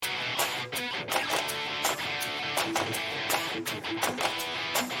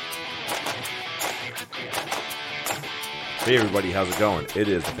Hey everybody, how's it going? It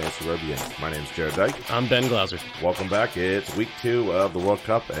is the Fantasy Rugby Inc. My name's Jared Dyke. I'm Ben Glauser. Welcome back. It's week 2 of the World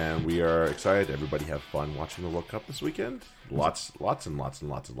Cup, and we are excited. Everybody have fun watching the World Cup this weekend. Lots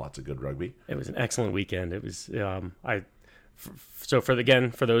of good rugby. It was an excellent weekend. It was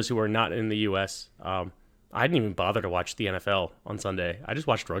for those who are not in the U.S., I didn't even bother to watch the NFL on Sunday. I just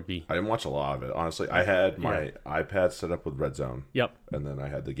watched rugby. I didn't watch a lot of it, honestly. I had my iPad set up with Red Zone. Yep. And then I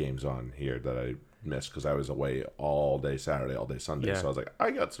had the games on here that I missed because I was away all day Saturday, all day Sunday. Yeah. So I was like, I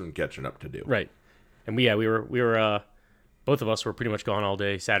got some catching up to do. Right. And we were both of us were pretty much gone all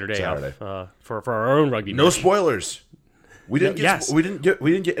day Saturday. Off, for our own rugby. No match. spoilers. We didn't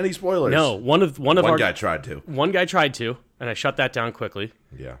get any spoilers. No, one guy tried to. One guy tried to, and I shut that down quickly.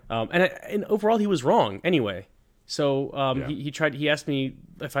 Yeah. And overall he was wrong anyway. So he tried. He asked me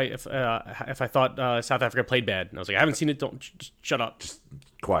if I thought South Africa played bad, and I was like, I haven't seen it. Don't just shut up. Just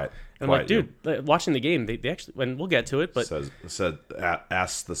quiet. And I'm like, dude, watching the game, they actually, and we'll get to it, but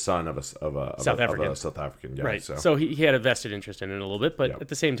asked the son of a South African guy. Right. So he had a vested interest in it a little bit, but at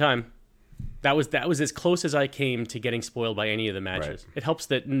the same time, that was as close as I came to getting spoiled by any of the matches. Right. It helps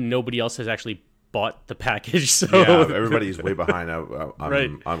that nobody else has actually bought the package. So yeah, everybody's way behind. Right.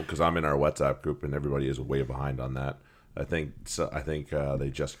 Because I'm in our WhatsApp group, and everybody is way behind on that. I think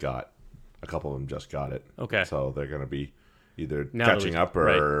they just got a couple of them just got it. Okay. So they're going to be either Now catching up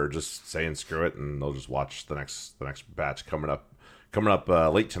or just saying screw it, and they'll just watch the next batch coming up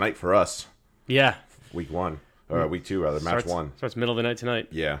late tonight for us. Yeah. Week 1 or week 2 rather. Match 1 starts middle of the night tonight.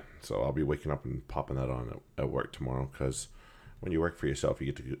 Yeah. So I'll be waking up and popping that on at work tomorrow because when you work for yourself, you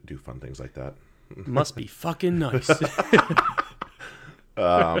get to do fun things like that. Must be fucking nice.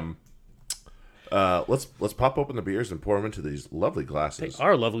 Let's pop open the beers and pour them into these lovely glasses. They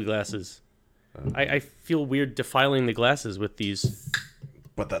are lovely glasses. I feel weird defiling the glasses with these.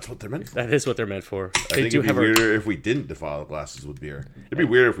 But that's what they're meant for. That is what they're meant for. I think it'd be weirder if we didn't defile the glasses with beer. It'd be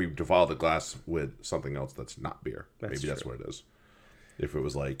weird if we defile the glass with something else that's not beer. Maybe that's what it is. If it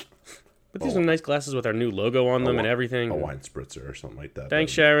was like... But these are nice glasses with our new logo on them and everything. A wine spritzer or something like that.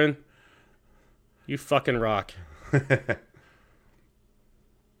 Thanks, Sharon. You fucking rock.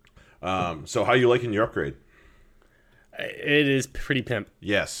 So how you liking your upgrade? It is pretty pimp.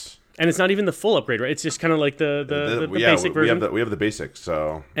 Yes. And it's not even the full upgrade, right? It's just kind of like the basic version. We have the basics,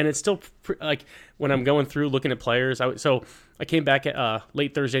 so... And it's still, like, when I'm going through looking at players... So I came back at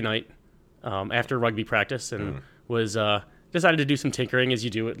late Thursday night after rugby practice and was... decided to do some tinkering, as you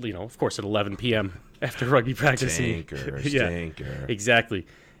do at, of course, at 11 p.m. after rugby practice. Tinker. Exactly.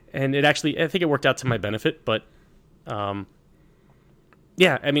 And it actually, I think it worked out to my benefit, but...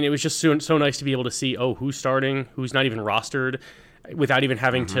 yeah, I mean, it was just so nice to be able to see, who's starting, who's not even rostered, without even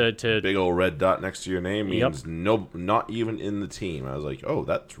having to... Big old red dot next to your name means not even in the team. I was like,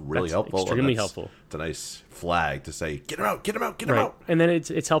 that's really helpful. Extremely helpful. It's a nice flag to say, get him out. And then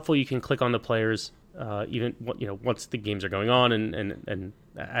it's helpful. You can click on the players, even once the games are going on, and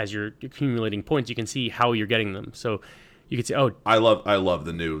as you're accumulating points, you can see how you're getting them. So you can see, I love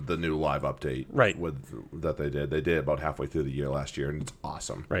the new live update, right? That they did. They did about halfway through the year last year, and it's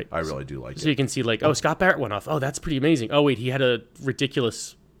awesome. Right. I really do like it. So you can see like, Scott Barrett went off. Oh, that's pretty amazing. Oh wait, he had a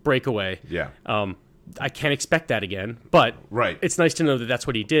ridiculous breakaway. Yeah. I can't expect that again, but right. It's nice to know that that's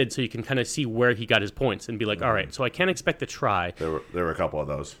what he did, so you can kind of see where he got his points and be like, all right, so I can't expect to try. There were a couple of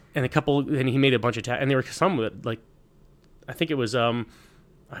those, and he made a bunch of and there were some that, like, I think it was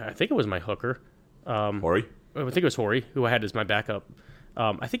my hooker, Horry. I think it was Horry, who I had as my backup.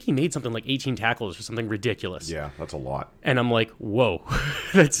 I think he made something like 18 tackles or something ridiculous. Yeah, that's a lot. And I'm like, whoa,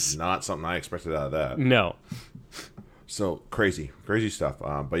 that's not something I expected out of that. No. So crazy stuff.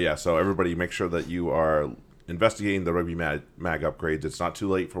 But yeah, so everybody make sure that you are investigating the Rugby Mag upgrades. It's not too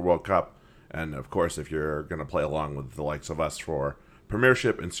late for World Cup. And of course, if you're going to play along with the likes of us for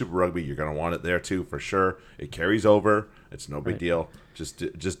Premiership and Super Rugby, you're going to want it there too, for sure. It carries over. It's no big deal. Just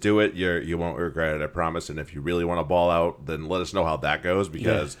do it. You won't regret it, I promise. And if you really want to ball out, then let us know how that goes,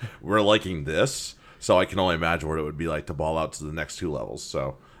 because we're liking this. So I can only imagine what it would be like to ball out to the next 2 levels.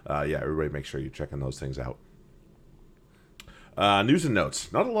 So everybody make sure you're checking those things out. News and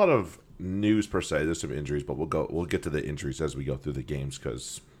notes. Not a lot of news per se. There's some injuries, but we'll get to the injuries as we go through the games,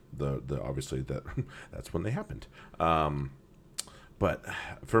 because the obviously that's when they happened. But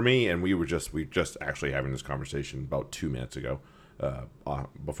for me, and we just actually having this conversation about 2 minutes ago,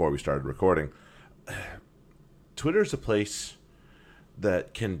 before we started recording. Twitter's a place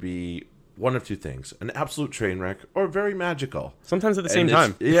that can be one of two things: an absolute train wreck or very magical. Sometimes at the same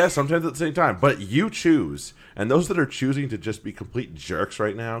time. Yeah, sometimes at the same time. But you choose. And those that are choosing to just be complete jerks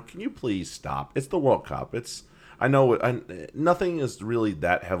right now, can you please stop? It's the World Cup. I know nothing is really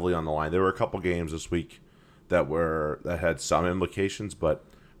that heavily on the line. There were a couple games this week that had some implications, but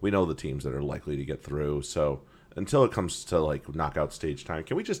we know the teams that are likely to get through. So until it comes to like knockout stage time,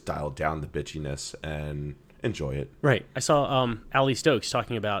 can we just dial down the bitchiness and enjoy it? Right. I saw Ali Stokes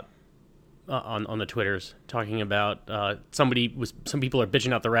talking about on the Twitters talking about some people are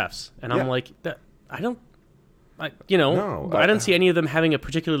bitching out the refs, and I'm like, I don't see any of them having a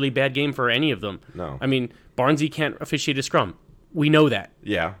particularly bad game for any of them. No. I mean, Barnesy can't officiate a scrum. We know that.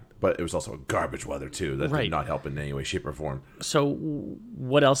 Yeah, but it was also garbage weather too. That Right. did not help in any way, shape, or form. So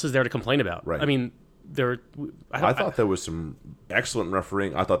what else is there to complain about? Right. I mean, I thought there was some excellent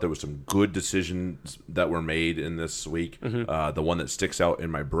refereeing. I thought there was some good decisions that were made in this week. Mm-hmm. The one that sticks out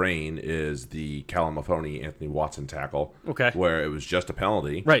in my brain is the Callum Mahoney, Anthony Watson tackle. Okay. Where it was just a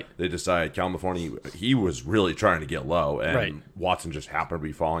penalty. Right. They decided Callum Mahoney, he was really trying to get low, and Right. Watson just happened to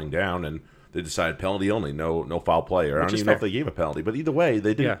be falling down, and they decided penalty only, no foul play. Or I don't is even know if fair. they gave a penalty, but either way,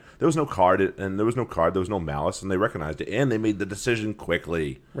 they didn't. Yeah. There was no card, and there was no malice, and they recognized it, and they made the decision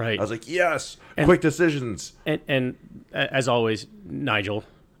quickly. Right. I was like, yes, quick decisions. and as always, Nigel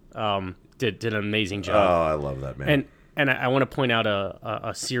did an amazing Oh, job. I love that, man. And I want to point out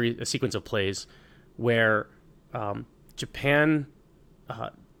a sequence of plays where Japan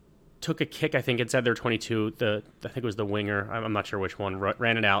took a kick, I think inside their 22. I think it was the winger. I'm not sure which one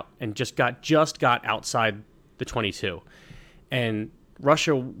ran it out and just got outside the 22. And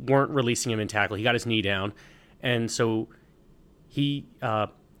Russia weren't releasing him in tackle. He got his knee down, and so he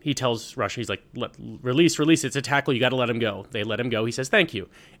tells Russia, he's like, release, it's a tackle, you got to let him go. They let him go. He says, thank you.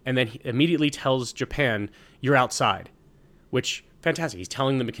 And then he immediately tells Japan, you're outside, which, fantastic. He's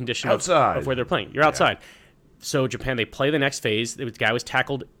telling them the condition of where they're playing. You're outside. So Japan, they play the next phase. The guy was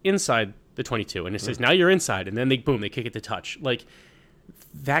tackled inside the 22, and it says, now you're inside. And then they kick it to touch. Like,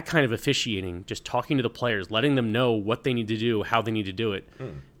 that kind of officiating, just talking to the players, letting them know what they need to do, how they need to do it,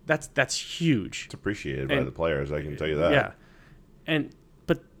 that's huge. It's appreciated by the players, I can tell you that. Yeah.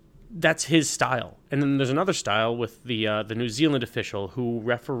 But that's his style. And then there's another style with the New Zealand official who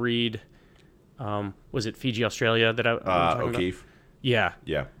refereed, was it Fiji, Australia that I was talking O'Keefe. about? Yeah.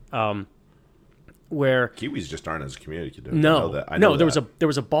 Yeah. Where Kiwis just aren't as communicative. no, I know there that.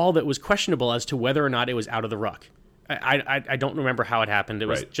 was a ball that was questionable as to whether or not it was out of the ruck. I don't remember how it happened. It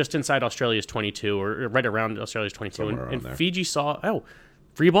was Right. just inside Australia's 22 or right around Australia's 22. Somewhere And around there. Fiji saw,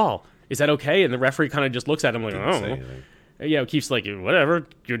 free ball. Is that okay? And the referee kind of just looks at him like, Didn't say oh. anything. Yeah, Keith's like, whatever,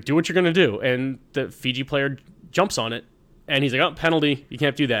 you do what you're going to do. And the Fiji player jumps on it, and he's like, oh, penalty, you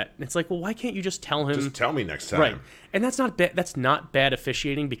can't do that. And it's like, well, why can't you just tell him? Just tell me next time. Right. And that's not bad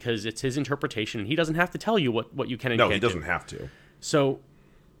officiating because it's his interpretation. He doesn't have to tell you what you can and No, can't he doesn't do. have to. So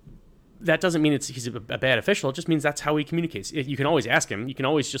that doesn't mean he's a bad official. It just means that's how he communicates. You can always ask him. You can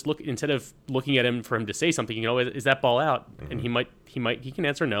always just look, instead of looking at him for him to say something, you know, is that ball out? And he can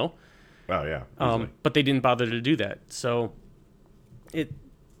answer no. Oh, yeah. easily. But they didn't bother to do that. So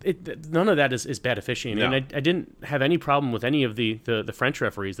none of that is bad officiating. No. And I didn't have any problem with any of the French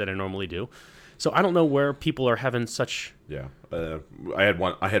referees that I normally do. So I don't know where people are having such. Yeah, I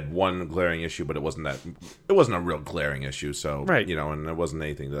had one glaring issue, but it wasn't a real glaring issue. So Right. and it wasn't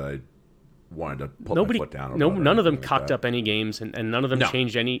anything that I wanted to put Nobody, my foot down. none of them cocked up any games, and none of them No.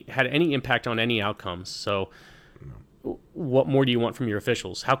 had any impact on any outcomes. So, what more do you want from your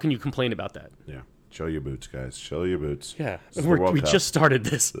officials? How can you complain about that? Yeah, show your boots, guys. Show your boots. Yeah, This is the World we Cup. just started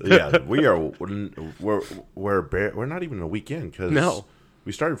this. Yeah, we are. We're not even a weekend because No.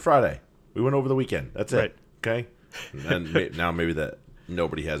 we started Friday. We went over the weekend. That's Right. it. Okay, and now maybe that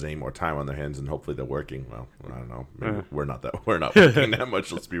nobody has any more time on their hands, and hopefully they're working. Well, I don't know. Maybe we're not working that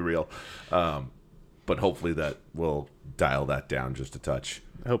much. Let's be real. But hopefully that will dial that down just a touch.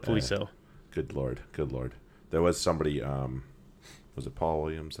 Hopefully so. Good lord. There was somebody. Was it Paul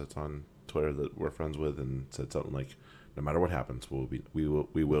Williams that's on Twitter that we're friends with, and said something like, "No matter what happens, we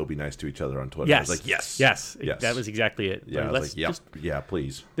will be nice to each other on Twitter." Yes. I was like, yes. That was exactly it. Yeah, I Like, was like, yep. Yeah,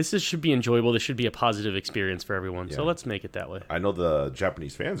 please. should be enjoyable. This should be a positive experience for everyone. So Yeah. let's make it that way. I know the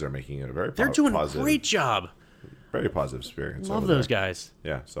Japanese fans are making it a very They're doing positive, a great job. very positive experience. Love over those there. guys.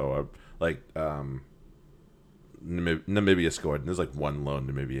 Yeah, so Namibia scored, and there's like one lone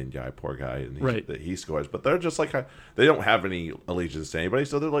Namibian guy, poor guy, and he scores. But they're just like, they don't have any allegiance to anybody,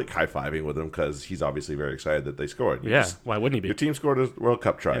 so they're like high-fiving with him because he's obviously very excited that they scored. Yeah, why wouldn't he be? Your team scored a World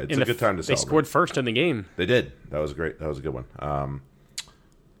Cup try. It's a good time to They celebrate. scored first in the game. They did. That was great. That was a good one.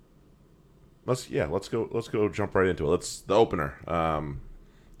 Let's go jump right into it. The opener.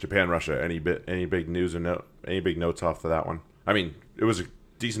 Japan Russia. Any big news or any big notes off of that one? I mean, it was a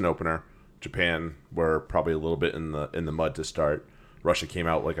decent opener. Japan were probably a little bit in the mud to start. Russia came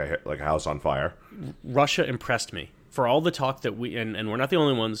out like a house on fire. Russia impressed me. for all the talk that and we're not the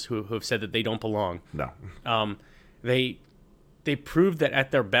only ones who have said that they don't belong. No. They proved that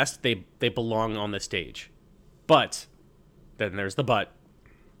at their best they belong on the stage. But then there's the but.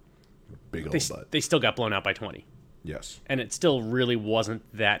 Big old but. They still got blown out by 20. Yes. And it still really wasn't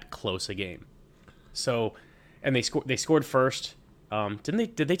that close a game. So, and they scored first.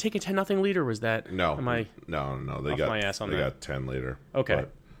 Did they take a 10-0 lead, or was that no? Am I no. They off got my ass on they that? got 10 later. Okay.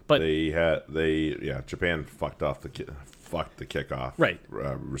 But Japan fucked the kickoff. Right.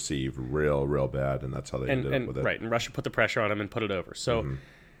 Received real bad, and that's how they ended up with it. Right, and Russia put the pressure on them and put it over. So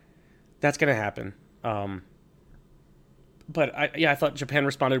that's going to happen. But I thought Japan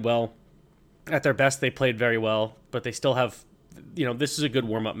responded well. At their best, they played very well, but they still have, this is a good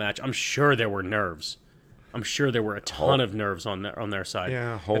warm-up match. I'm sure there were nerves. I'm sure there were a ton of nerves on their side.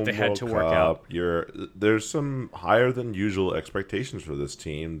 Yeah, home that they had to World work Cup. out. There's some higher than usual expectations for this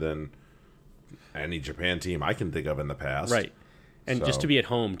team than any Japan team I can think of in the past. Right. And just to be at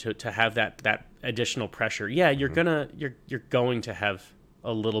home, to have that additional pressure, you're going to have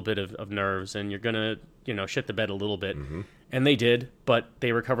a little bit of nerves, and you're gonna shit the bed a little bit, and they did, but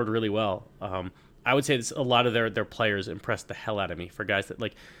they recovered really well. I would say a lot of their players impressed the hell out of me. For guys that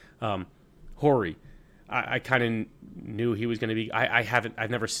like Hori, I kind of knew he was going to be. I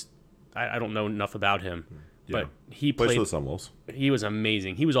don't know enough about him, but he plays played. for the Sunwolves. He was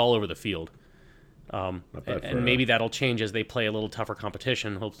amazing. He was all over the field. And maybe that'll change as they play a little tougher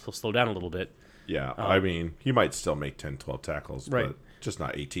competition. He'll slow down a little bit. Yeah, I mean, he might still make 10, 12 tackles, Right. but just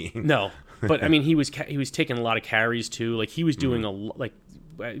not 18. No, but I mean, he was taking a lot of carries too. Like he was doing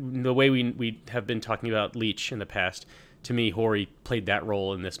the way we have been talking about Leach in the past. To me, Hori played that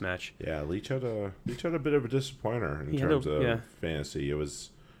role in this match. Yeah, Leach had a bit of a disappointer in terms of fantasy. It was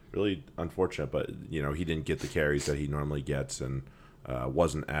really unfortunate, but he didn't get the carries that he normally gets, and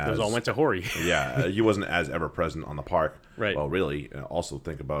wasn't as. Those all went to Hori. Yeah, he wasn't as ever present on the park. Right. Well, really, also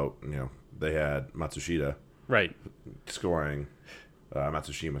think about they had Matsushita. Right. Scoring.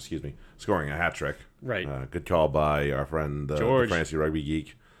 Matsushima, excuse me, scoring a hat trick. Right. Good call by our friend the Fantasy Rugby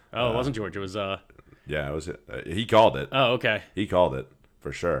Geek. Oh, it wasn't George. It was. Yeah, it was. He called it. Oh, okay. He called it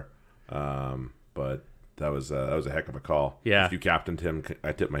for sure. But that was a heck of a call. Yeah. If you captained him,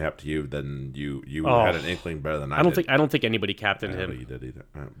 I tip my hat to you. Then you had an inkling better than I did. I don't think anybody captained him. I don't think you did either.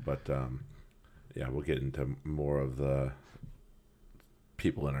 But yeah, we'll get into more of the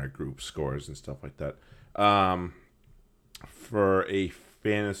people in our group scores and stuff like that. For a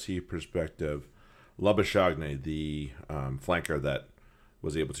fantasy perspective, Labuschagne, the flanker that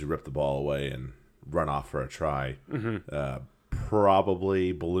was able to rip the ball away and run off for a try,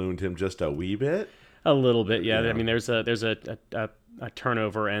 probably ballooned him just a wee bit. A little bit, yeah. I mean, there's a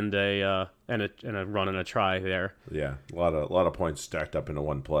turnover and a run and a try there. Yeah, a lot of points stacked up into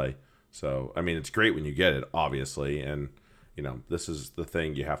one play. So I mean, it's great when you get it, obviously, and this is the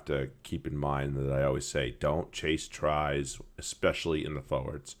thing you have to keep in mind that I always say: don't chase tries, especially in the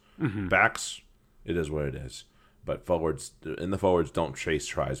forwards. Backs, it is what it is. But forwards, don't chase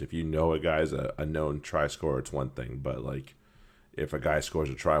tries. If you know a guy's a known try scorer, it's one thing. But like, if a guy scores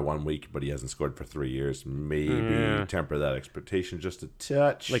a try 1 week, but he hasn't scored for 3 years, maybe temper that expectation just a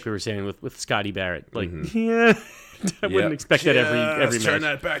touch. Like we were saying with Scotty Barrett. Like, I wouldn't expect that every match. Turn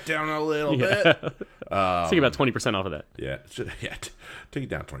that back down a little bit. Take about 20% off of that. Yeah, take it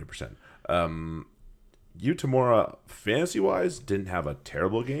down 20%. Utamura, fantasy-wise, didn't have a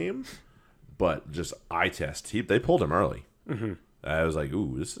terrible game, but just eye test. They pulled him early. I was like,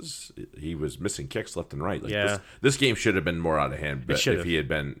 ooh, he was missing kicks left and right. Like this game should have been more out of hand. But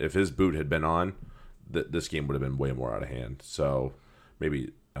if his boot had been on, this game would have been way more out of hand. So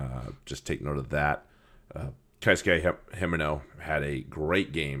maybe just take note of that. Keisuke Himeno had a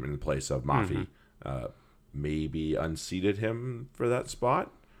great game in place of Mafi. Maybe unseated him for that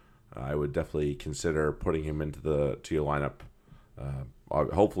spot. I would definitely consider putting him into your lineup.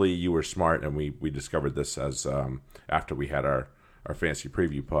 Hopefully you were smart, and we discovered this as after we had our fantasy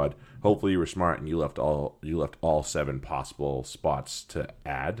preview pod. Hopefully you were smart and you left all 7 possible spots to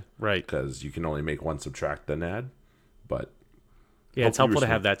add. Right. Because you can only make one subtract then add. But yeah, it's helpful to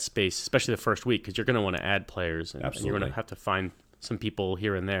have that space, especially the first week, because you're going to want to add players, and you're going to have to find some people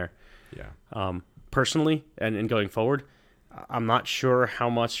here and there. Yeah. Personally, and going forward, I'm not sure how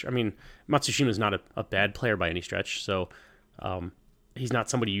much. I mean, Matsushima is not a bad player by any stretch, so he's not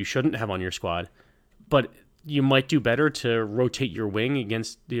somebody you shouldn't have on your squad. But you might do better to rotate your wing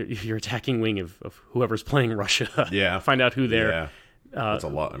against your attacking wing of whoever's playing Russia. Yeah. Find out who they're that's a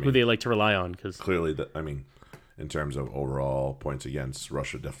lot. I mean, who they like to rely on. Cause clearly, in terms of overall points against.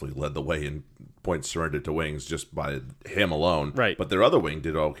 Russia definitely led the way in points surrendered to wings just by him alone. Right. But their other wing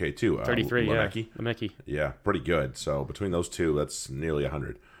did okay too. 33, Lemecki. yeah. Lemecki. Yeah, pretty good. So between those two, that's nearly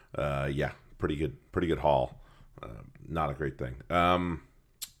 100. Yeah, pretty good haul. Not a great thing.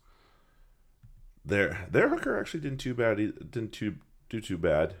 Their hooker actually didn't do too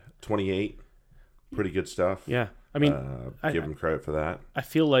bad. 28, pretty good stuff. Yeah. I mean, give them credit for that. I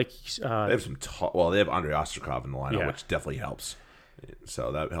feel like They have some. They have Andrei Ostrokov in the lineup, Yeah. which definitely helps.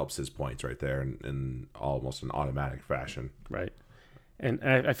 So that helps his points right there in almost an automatic fashion. right, and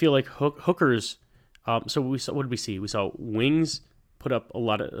I feel like hookers. So we saw, what did we see? We saw wings put up a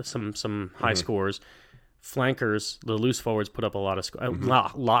lot of some high scores. Flankers, the loose forwards, put up a lot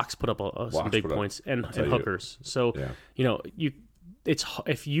of locks put up some big put up- points, and tell you. hookers. So Yeah.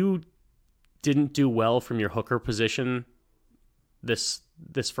 if you didn't do well from your hooker position this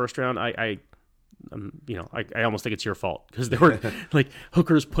first round, I almost think it's your fault because there were like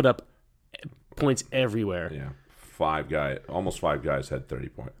hookers put up points everywhere. Yeah, almost five guys had 30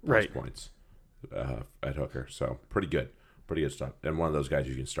 plus Right. points at hooker. So pretty good stuff. And one of those guys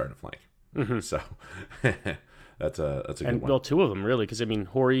you can start at flank. So that's a good And one. well, two of them really, because I mean,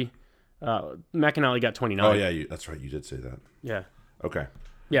 Horry, McAnally got 29. Oh yeah, that's right. You did say that. yeah, Okay.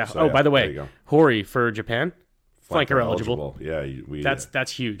 yeah. So, by the there you way, go. Horry for Japan, flanker eligible. Yeah,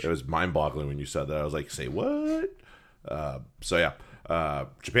 That's huge. It was mind-boggling when you said that. I was like, "Say what?" So yeah,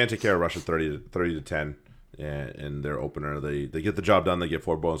 Japan take care of Russia 30 to 10 in their opener. They get the job done. They get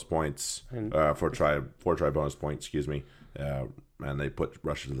 4 bonus points, 4 try bonus points. Excuse me, and they put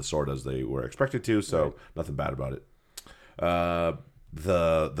Russia to the sword as they were expected to. So nothing bad about it.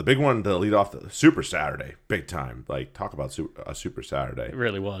 The big one to lead off the Super Saturday, big time. Like talk about a Super Saturday. It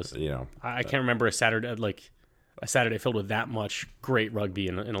really was. You know, I can't remember a Saturday filled with that much great rugby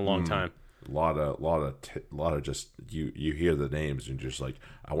in a long time. a lot of just you hear the names and you're just like,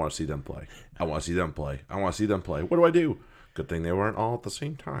 I want to see them play. I want to see them play. I want to see them play. What do I do? Good thing they weren't all at the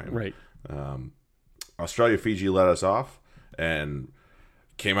same time. Right. Australia Fiji let us off and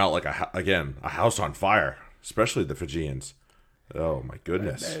came out like a house on fire, especially the Fijians. Oh my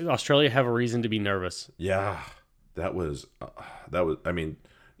goodness. Australia have a reason to be nervous. Yeah, that was. I mean,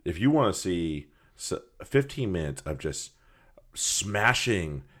 if you want to see 15 minutes of just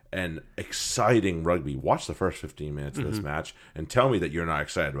smashing and exciting rugby, watch the first 15 minutes of this match and tell me that you're not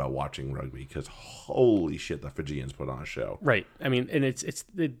excited about watching rugby because holy shit, the Fijians put on a show. Right. I mean, and it's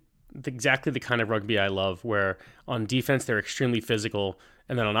exactly the kind of rugby I love, where on defense they're extremely physical,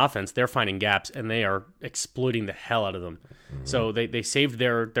 and then on offense they're finding gaps and they are exploiting the hell out of them. So they saved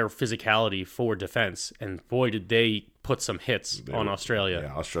their physicality for defense, and boy did they put some hits on Australia.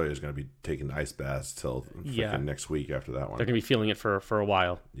 Yeah, Australia's going to be taking ice baths till next week after that one. They're going to be feeling it for a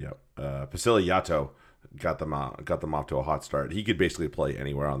while. Yep. Pasili Yato got them off to a hot start. He could basically play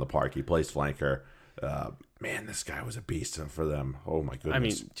anywhere on the park. He plays flanker. Man, this guy was a beast for them. Oh my goodness. I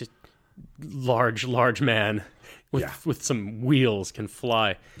mean, just large man with some wheels can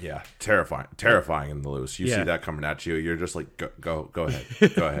fly. Yeah, terrifying in the loose. You see that coming at you, you're just like, go ahead,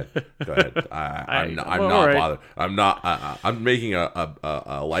 go ahead. I'm not bothered. I'm making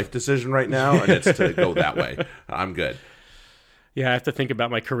a life decision right now, and it's to go that way. I'm good. Yeah, I have to think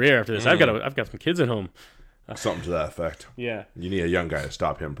about my career after this. I've got some kids at home. Something to that effect. Yeah, you need a young guy to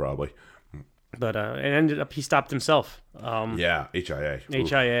stop him, probably. But it ended up he stopped himself. HIA,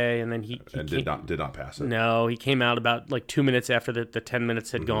 HIA, and then he did not pass it. No, he came out about like 2 minutes after the 10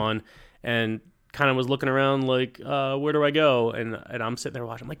 minutes had gone, and kind of was looking around like, where do I go? And I'm sitting there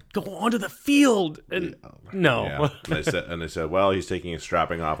watching. I'm like, go onto the field. And no. Yeah. And they said, well, he's taking his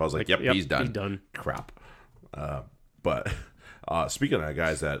strapping off. I was like, yep, he's done. He's done. Crap. But speaking of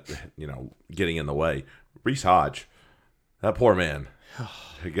guys that getting in the way, Reece Hodge, that poor man,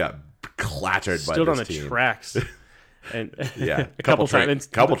 he got clattered by this stood on the team. Tracks. And yeah, a couple trains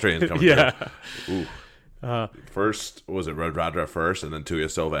coming yeah through. First was it Radradra first, and then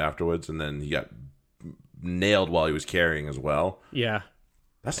Tuiasova afterwards, and then he got nailed while he was carrying as well. Yeah,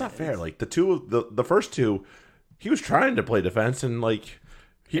 that's not fair. Like the first two, he was trying to play defense, and like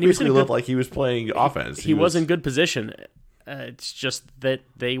he basically looked like he was playing offense. He was in good position. It's just that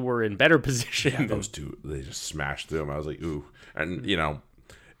they were in better position. Yeah, those two, they just smashed through him. I was like, ooh, and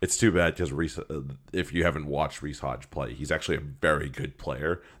it's too bad because Reece, if you haven't watched Reece Hodge play, he's actually a very good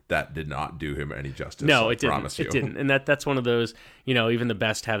player. That did not do him any justice. No, I it didn't. Promise you. It didn't. And that's one of those, even the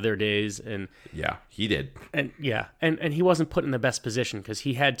best have their days. And yeah, he did. And yeah, and he wasn't put in the best position because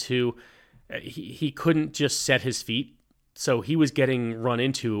he had to. He couldn't just set his feet. So he was getting run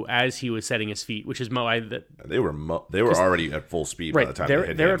into as he was setting his feet, which is why they were already at full speed by the time they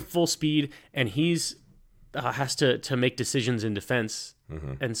hit they're him. at full speed, and he's has to make decisions in defense,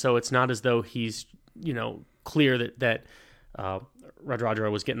 and so it's not as though he's clear that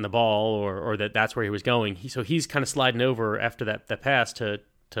Radradra was getting the ball or that's where he was going. So he's kind of sliding over after that pass to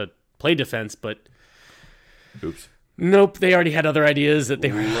play defense, but oops. Nope, they already had other ideas that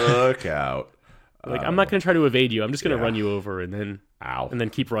they were look out. Like, I'm not going to try to evade you. I'm just going to run you over and then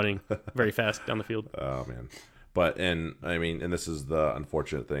keep running very fast down the field. Oh man. But and this is the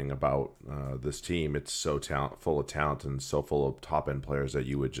unfortunate thing about this team. It's so full of talent and so full of top end players that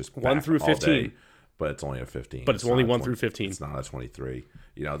you would just 1 through 15. Day, but it's only a 15. But it's only 1 through 15. It's not a 23.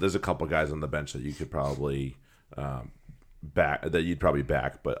 There's a couple guys on the bench that you could probably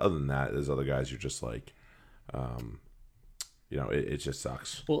back, but other than that, there's other guys you're just like, it just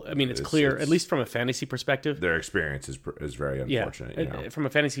sucks. Well, it's clear, at least from a fantasy perspective, their experience is very unfortunate. Yeah, from a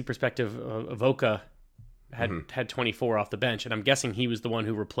fantasy perspective, Avoca had 24 off the bench, and I'm guessing he was the one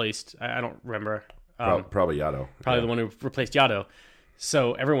who replaced. I don't remember. Probably Yado. Probably the one who replaced Yado.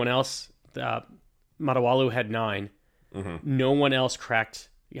 So everyone else, Matawalu had 9. No one else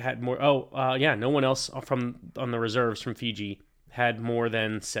had more. No one else on the reserves from Fiji had more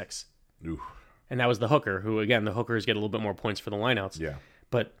than 6. Ooh. And that was the hooker, who, again, the hookers get a little bit more points for the lineouts. Yeah.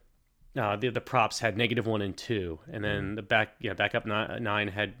 But the props had -1 and 2. And then the backup 9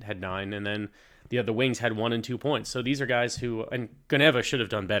 had 9. And then the wings had 1 and 2 points. So these are guys who, and Goneva should have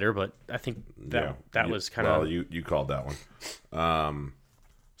done better, but I think that was kind of. Well, you called that one.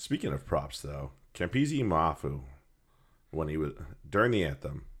 Speaking of props, though, Campisi Mafu, when he was during the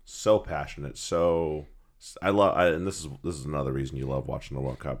anthem, so passionate, and this is another reason you love watching the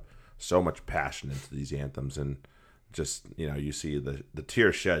World Cup. So much passion into these anthems, and just you see the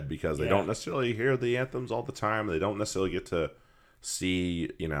tears shed because they don't necessarily hear the anthems all the time. They don't necessarily get to see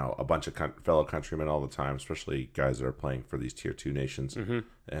a bunch of fellow countrymen all the time, especially guys that are playing for these tier 2 nations,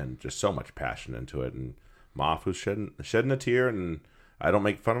 and just so much passion into it. And Mafu's shedding a tear, and I don't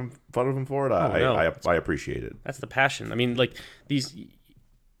make fun of him for it. I appreciate it. That's the passion. These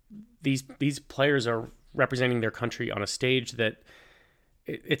players are representing their country on a stage that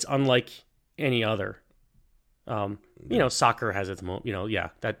it's unlike any other. Soccer has its moment.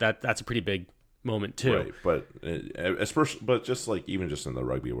 That's a pretty big moment too. Right, but especially, but just like even just in the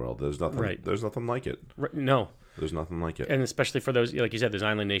rugby world, there's nothing. Right. There's nothing like it. No, there's nothing like it. And especially for those, like you said, those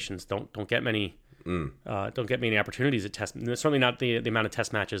island nations don't get many. Don't get many opportunities at test. Certainly not the amount of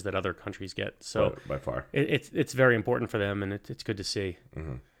test matches that other countries get. So by far, it's very important for them, and it's good to see.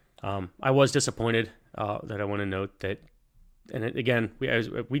 I was disappointed that I want to note that, and again,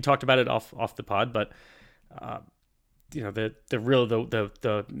 we talked about it off the pod, but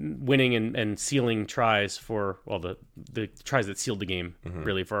the winning and sealing tries for the tries that sealed the game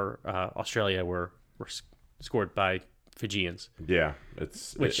really for Australia were scored by Fijians. Yeah,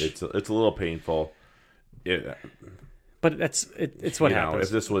 it's a little painful. But it's what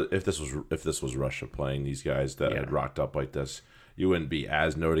happens. If this was Russia playing these guys that had rocked up like this, you wouldn't be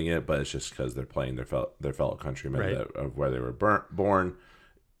as noting it. But it's just because they're playing their fellow countrymen of where they were born.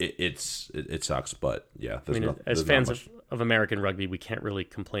 It sucks, but yeah. As fans of American rugby, we can't really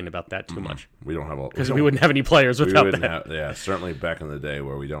complain about that too much. We don't have because we wouldn't have any players without that. Certainly back in the day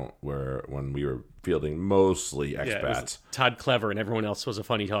where when we were fielding mostly expats. Todd Clever and everyone else was a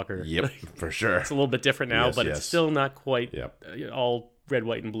funny talker. Yep, for sure. It's a little bit different now, but it's still not quite all red,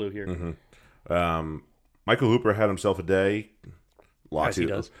 white, and blue here. Michael Hooper had himself a day. Latu, as he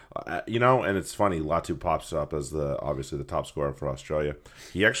does. And it's funny. Latu pops up as obviously the top scorer for Australia.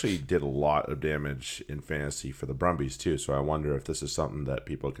 He actually did a lot of damage in fantasy for the Brumbies too. So I wonder if this is something that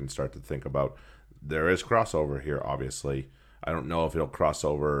people can start to think about. There is crossover here, obviously. I don't know if it'll cross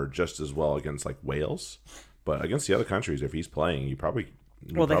over just as well against like Wales, but against the other countries, if he's playing, you probably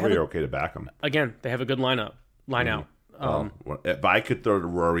are okay to back him. Again, they have a good line out. If I could throw to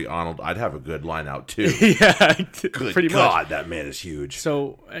Rory Arnold, I'd have a good line out too. Pretty God, much. That man is huge.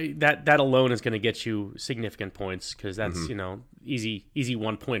 So that alone is going to get you significant points because that's easy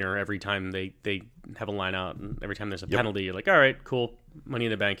 1 pointer every time they have a line out, and every time there's a penalty, you're like, all right, cool, money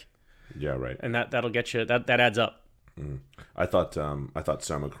in the bank. Yeah, right. And that'll get you. That adds up. I thought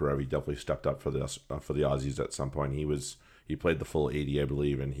Samu Kerevi definitely stepped up for the Aussies at some point. He played the full 80, I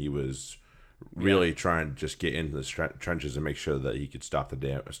believe, and he was really trying to just get into the trenches and make sure that he could stop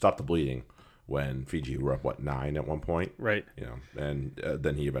the bleeding when Fiji were up 9 at one point, right? And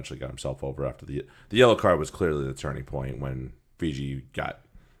then he eventually got himself over after the yellow card was clearly the turning point when Fiji had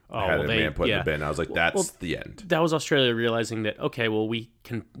a man put in the bin. I was like, that's the end. That was Australia realizing that we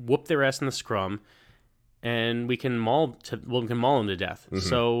can whoop their ass in the scrum, and we can maul them to death.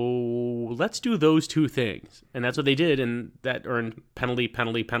 So let's do those two things. And that's what they did, and that earned penalty,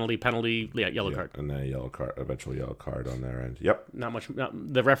 yellow card. And then a yellow card, eventual yellow card on their end. Yep.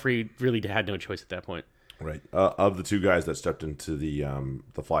 The referee really had no choice at that point. Right. Of the two guys that stepped into the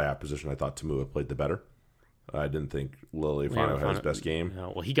fly out position, I thought Tamua played the better. I didn't think Leali'ifano had his best game.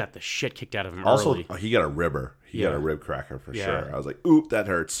 No, well, he got the shit kicked out of him also, early. he got a ribber. He got a rib cracker for sure. I was like, oop, that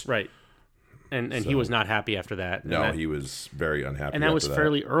hurts. Right. And he was not happy after that. No, he was very unhappy. And that was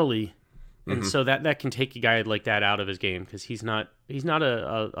fairly early. And so that can take a guy like that out of his game because he's not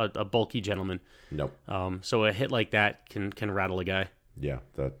a bulky gentleman. Nope. So a hit like that can rattle a guy. Yeah,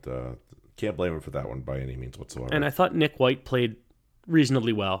 that can't blame him for that one by any means whatsoever. And I thought Nick White played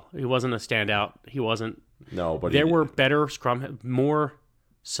reasonably well. He wasn't a standout. He wasn't. No, but there were better more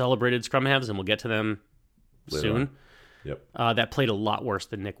celebrated scrum halves, and we'll get to them soon. On. Yep. That played a lot worse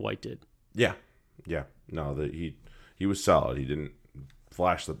than Nick White did. Yeah. No, he was solid. He didn't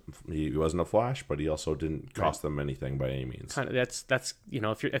flash he wasn't a flash, but he also didn't cost them anything by any means. Kind of that's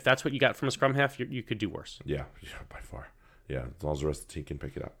if that's what you got from a scrum half, you could do worse. Yeah, by far. Yeah, as long as the rest of the team can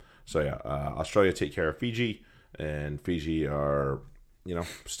pick it up. So yeah, Australia take care of Fiji, and Fiji are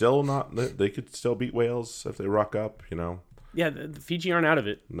still not. They could still beat Wales if they rock up. Yeah, the Fiji aren't out of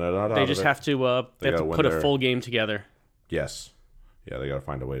it. They're not out they of just it. have to put a full game together. Yes. Yeah, they got to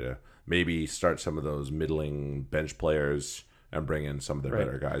find a way to maybe start some of those middling bench players and bring in some of their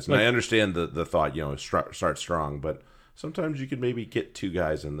better guys. And I understand the thought, start strong, but sometimes you could maybe get two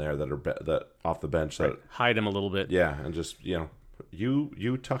guys in there that are that off the bench that hide them a little bit. Yeah, and just you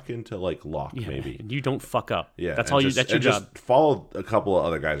tuck into like lock maybe. And you don't fuck up. Yeah, that's all you. That's your job. Just follow a couple of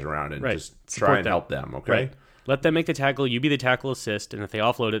other guys around and just try and help them. Okay. Right. Let them make the tackle. You be the tackle assist, and if they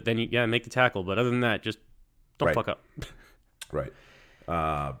offload it, then you make the tackle. But other than that, just don't fuck up. Right.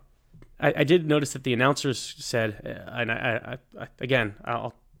 I did notice that the announcers said, and I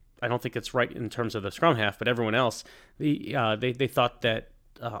don't think it's right in terms of the scrum half, but everyone else, they thought that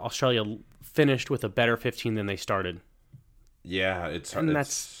Australia finished with a better 15 than they started. Yeah,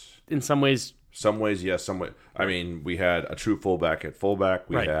 that's in some ways. Some ways, yes. Some way. I mean, we had a true fullback at fullback.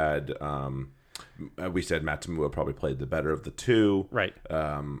 We had. We said Matt Tamua probably played the better of the two. Right.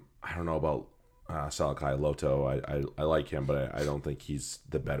 I don't know about Salakai Loto. I like him, but I don't think he's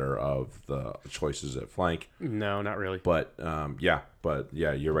the better of the choices at flank. No, not really. But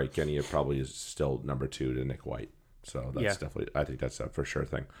you're right. Kenny probably is still number 2 to Nick White. So that's definitely. I think that's a for sure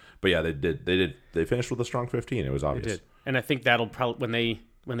thing. But yeah, they finished with a strong 15. It was obvious. They did, and I think that'll probably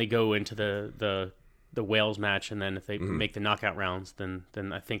when they go into the Wales match, and then if they make the knockout rounds, then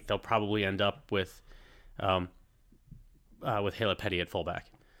I think they'll probably end up with Hela Petty at fullback.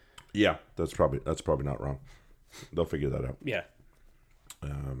 Yeah, that's probably not wrong. They'll figure that out. Yeah.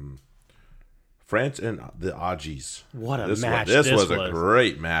 France and the Augies. What a match! This was a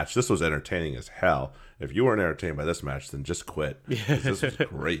great match. This was entertaining as hell. If you weren't entertained by this match, then just quit. This was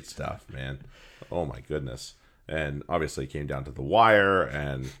great stuff, man. Oh my goodness. And obviously it came down to the wire,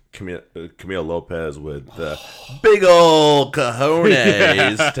 and Camille Lopez with the big old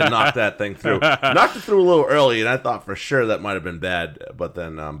cojones to knock that thing through. Knocked it through a little early, and I thought for sure that might have been bad. But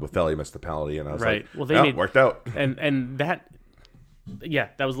then Buffelli missed the penalty, and I was like, well, it worked out. And that,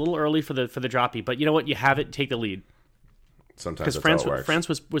 that was a little early for the droppy. But you know what? You have it. Take the lead. Sometimes that's France, how it works. France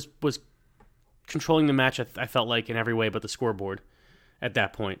was controlling the match, I felt like, in every way but the scoreboard at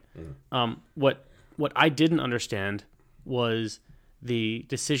that point. What I didn't understand was the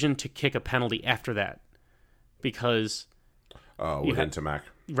decision to kick a penalty after that, because with Ntamak.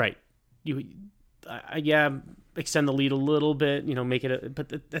 Right. Extend the lead a little bit, make it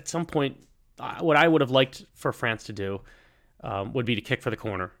but at some point, what I would have liked for France to do would be to kick for the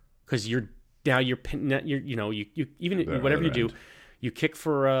corner, because you even whatever you do, you kick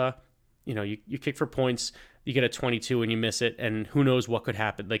for you kick for points. You get a 22 and you miss it, and who knows what could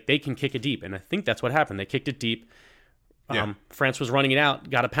happen. Like, they can kick it deep, and I think that's what happened. They kicked it deep. France was running it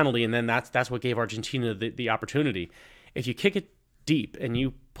out, got a penalty, and then that's what gave Argentina the opportunity. If you kick it deep and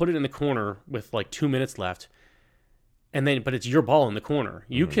you put it in the corner with like 2 minutes left, but it's your ball in the corner,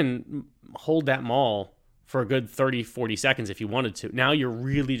 you can hold that maul for a good 30, 40 seconds if you wanted to. Now you're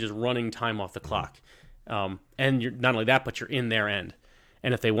really just running time off the clock. And you're not only that, but you're in their end.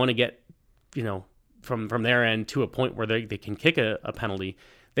 And if they want to get, from their end to a point where they can kick a penalty,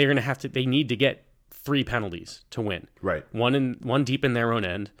 they're going to they need to get 3 penalties to win. Right. One deep in their own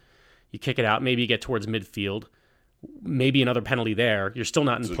end. You kick it out, maybe you get towards midfield, maybe another penalty there. You're still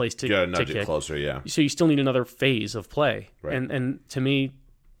not in place to nudge kick. It closer, yeah. So you still need another phase of play. Right. And to me,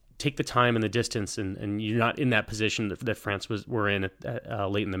 take the time and the distance, and you're not in that position that France were in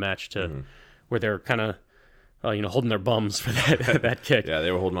late in the match where they're kind of holding their bums for that kick. Yeah,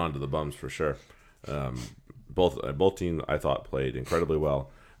 they were holding on to the bums for sure. Both teams, I thought, played incredibly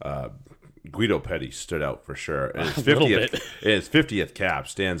well. Guido Petty stood out for sure. And his 50th cap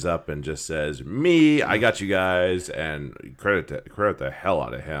stands up and just says, "Me, I got you guys," and credit the hell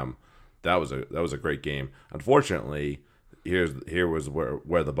out of him. That was a great game. Unfortunately, here was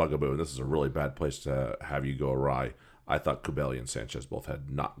where the bugaboo, and this is a really bad place to have you go awry. I thought Kubeli and Sanchez both had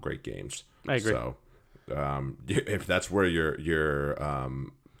not great games. I agree. So if that's where your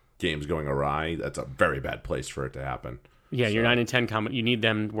game's going awry, that's a very bad place for it to happen. Yeah, your 9 and 10 comment. You need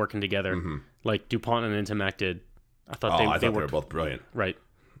them working together, like DuPont and Intimac did. I thought they were both brilliant. Right.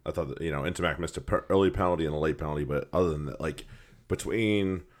 I thought that, Intimac missed an early penalty and a late penalty, but other than that, like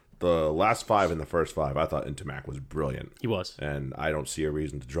between the last 5 and the first 5, I thought Intimac was brilliant. He was, and I don't see a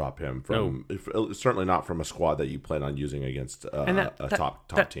reason to drop him from. Certainly not from a squad that you plan on using against a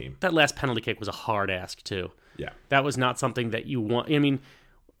top team. That last penalty kick was a hard ask too. Yeah, that was not something that you want. I mean,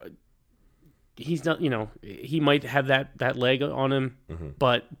 he's not. He might have that leg on him,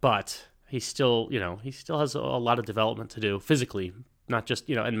 but he still has a lot of development to do physically, not just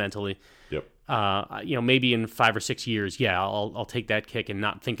and mentally. Yep. Maybe in 5 or 6 years, I'll take that kick and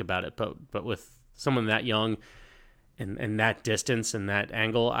not think about it. But with someone that young and that distance and that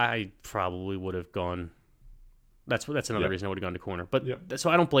angle, I probably would have gone. That's another reason I would have gone to corner. But so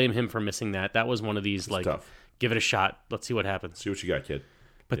I don't blame him for missing that. That was one of these tough. Give it a shot. Let's see what happens. See what you got, kid.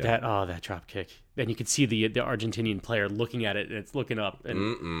 But that drop kick, and you could see the Argentinian player looking at it, and it's looking up,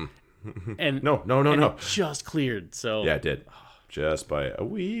 and no, it just cleared. So yeah, it did, just by a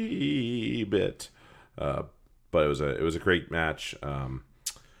wee bit. But it was a great match.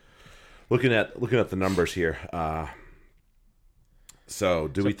 Looking at the numbers here. So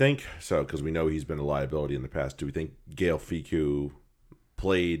we think because we know he's been a liability in the past? Do we think Gael Fickou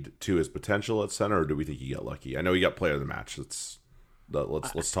played to his potential at center, or do we think he got lucky? I know he got player of the match. Let's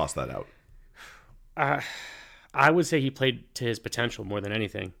toss that out. I would say he played to his potential more than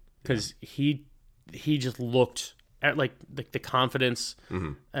anything because he just looked at like the confidence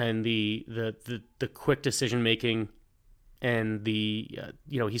and the quick decision making and he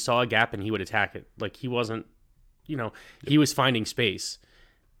saw a gap and he would attack it. Like he wasn't he was finding space.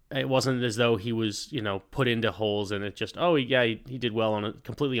 It wasn't as though he was put into holes and it just he did well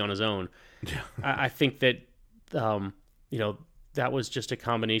completely on his own. Yeah. I think that that was just a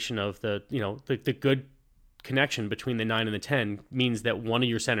combination of the good connection between the 9 and the 10 means that one of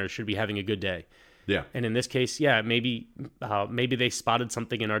your centers should be having a good day. Yeah. And in this case, maybe they spotted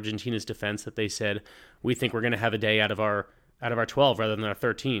something in Argentina's defense that they said, we think we're going to have a day out of our 12 rather than our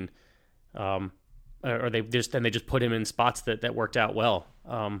 13. Or they just put him in spots that worked out well.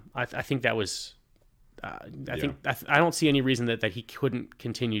 I think that was. I don't see any reason that he couldn't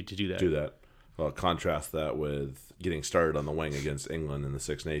continue to do that. Well, contrast that with getting started on the wing against England in the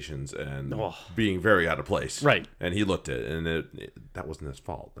Six Nations and being very out of place. Right. And he looked it, and that wasn't his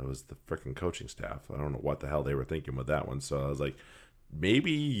fault. That was the freaking coaching staff. I don't know what the hell they were thinking with that one. So I was like,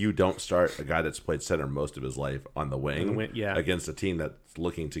 maybe you don't start a guy that's played center most of his life on the wing against a team that's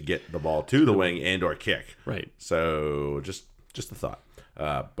looking to get the ball to the wing and or kick. Right. So just a thought.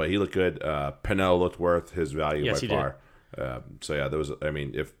 But he looked good. Pinot looked worth his value by far. There was. I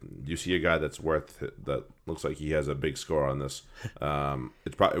mean, if you see a guy that looks like he has a big score on this,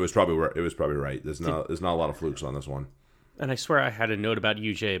 it was probably right. There's not a lot of flukes on this one. And I swear I had a note about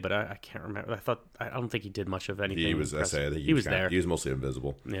UJ, but I can't remember. I don't think he did much of anything. He was. I think he was there. He was mostly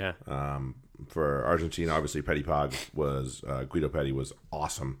invisible. Yeah. For Argentina, obviously, Guido Petty was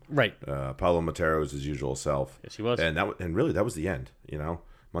awesome. Right. Paulo Matero was his usual self. Yes, he was. And really that was the end.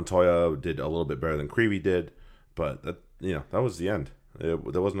 Montoya did a little bit better than Creevy did, but that was the end. There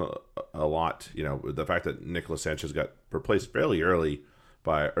wasn't a lot. The fact that Nicolas Sanchez got replaced fairly early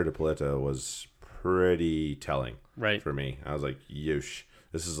by Erdipaleta was pretty telling. Right. For me, I was like, "Yeesh,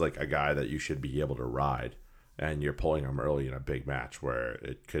 this is like a guy that you should be able to ride." And you're pulling him early in a big match where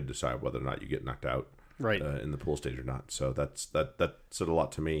it could decide whether or not you get knocked out in the pool stage or not. So that said a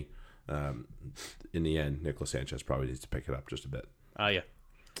lot to me. In the end, Nicolas Sanchez probably needs to pick it up just a bit. Yeah.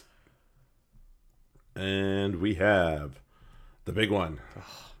 And we have the big one.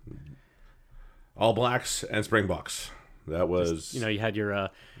 All Blacks and Springboks. That was... you had your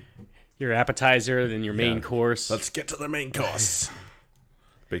appetizer, then your main course. Let's get to the main course.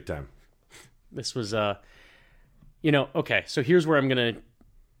 Big time. This was... okay, so here's where I'm going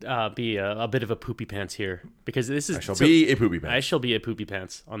to be a bit of a poopy pants here. Because this is... I shall be a poopy pants. I shall be a poopy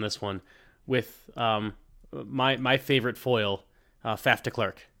pants on this one. With my favorite foil, Faf de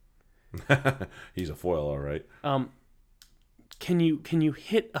Klerk. He's a foil, all right. Can you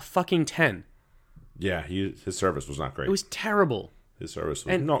hit a fucking 10? Yeah, his service was not great. It was terrible. His service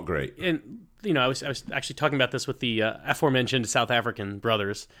was not great. And I was actually talking about this with the aforementioned South African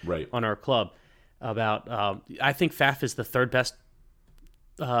brothers on our club about I think Faf is the third best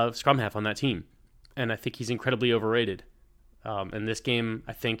scrum half on that team, and I think he's incredibly overrated. And this game,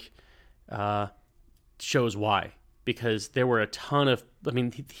 I think, shows why, because there were a ton of. I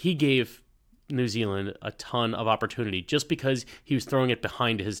mean, he gave New Zealand a ton of opportunity just because he was throwing it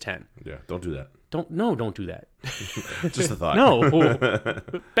behind his 10. Yeah, don't do that. Don't do that. Just a thought. No,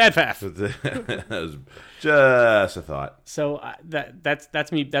 bad Faf. That was just a thought. So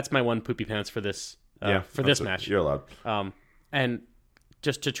that's me. That's my one poopy pants for this this match. You're allowed. And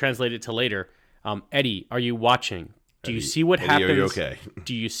just to translate it to later, Eddie, are you watching? Do you see what happens? Are you okay?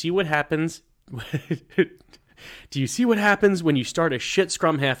 Do you see what happens? Do you see what happens when you start a shit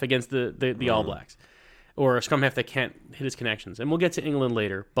scrum half against the All Blacks, or a scrum half that can't hit his connections? And we'll get to England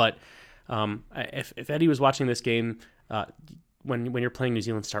later, but if Eddie was watching this game, when you're playing New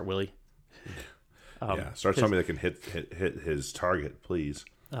Zealand, start Willie. Start somebody that can hit his target, please.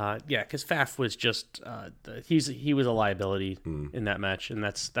 Because Faf was just he was a liability in that match, and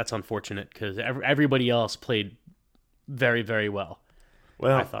that's unfortunate because everybody else played very, very well.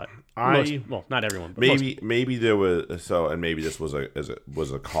 Well, I thought not everyone, but maybe there was and maybe this was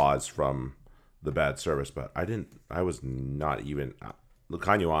a cause from the bad service, but I was not even.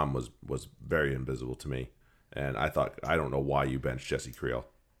 Lukhanyo was very invisible to me, and I don't know why you benched Jesse Creel.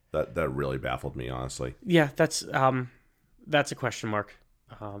 That really baffled me, honestly. Yeah, that's a question mark.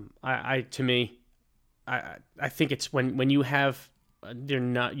 I think it's when you have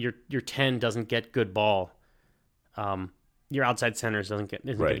your 10 doesn't get good ball, your outside centers isn't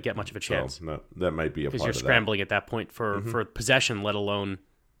going to get much of a chance. So, no, that might be a part of that. Because you're scrambling at that point for possession, let alone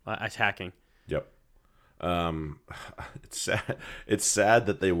attacking. Yep. It's sad. It's sad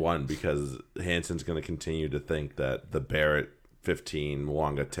that they won because Hansen's going to continue to think that the Barrett 15,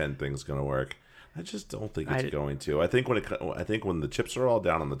 Mo'unga 10 thing's going to work. I just don't think it's going to. I think when the chips are all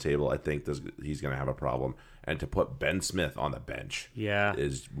down on the table, I think he's going to have a problem. And to put Ben Smith on the bench,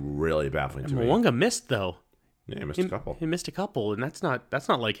 is really baffling to me. Mo'unga missed though. Yeah, he missed a couple. He missed a couple, and that's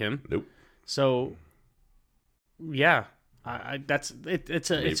not like him. Nope. So, yeah. Maybe that's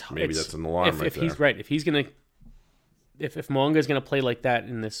an alarm. If he's right, if Mo'unga is gonna play like that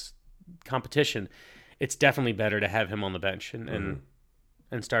in this competition, it's definitely better to have him on the bench and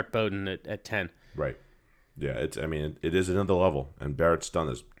start Bowden at 10. Right. Yeah. It is another level, and Barrett's done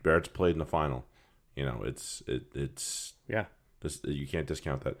this. Barrett's played in the final. It's you can't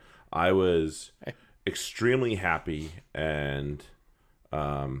discount that. I was extremely happy and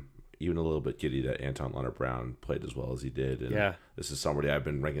even a little bit giddy that Anton Leonard-Brown played as well as he did. And this is somebody I've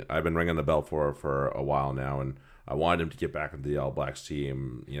been ringing the bell for a while now, and I wanted him to get back into the All Blacks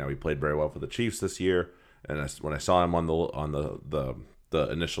team. He played very well for the Chiefs this year, and when I saw him on the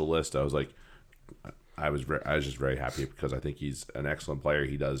initial list, I was like, I was just very happy because I think he's an excellent player.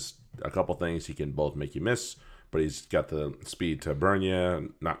 He does a couple things. He can both make you miss, but he's got the speed to burn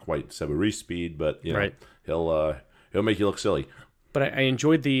you. Not quite Seboury speed, but he'll make you look silly. But I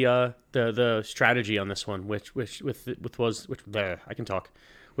enjoyed the strategy on this one, which was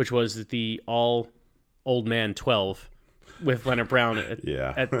the all old man 12 with Leonard Brown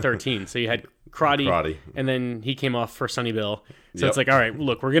at 13. So you had Crotty, and then he came off for Sonny Bill. So it's like, all right,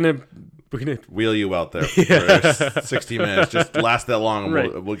 look, we're gonna wheel you out there for 60 minutes. Just last that long,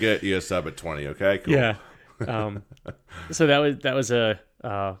 and we'll get you a sub at 20. Okay, cool. Yeah. So that was a.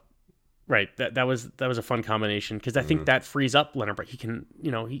 Right, that was a fun combination because I think that frees up Leonard. He can,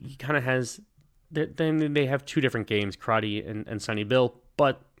 he kind of has. Then they have two different games, Crotty and Sonny Bill,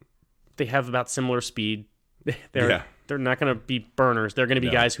 but they have about similar speed. They're not going to be burners. They're going to be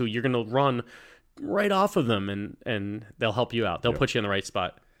guys who you're going to run right off of them, and they'll help you out. They'll put you in the right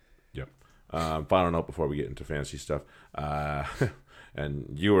spot. Yep. Final note before we get into fantasy stuff.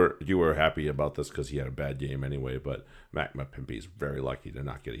 And you were happy about this because he had a bad game anyway, but Mac Mapimpi is very lucky to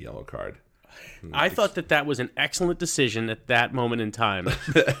not get a yellow card. I thought that was an excellent decision at that moment in time.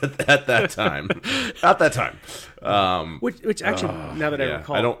 At that time. Which actually, now that I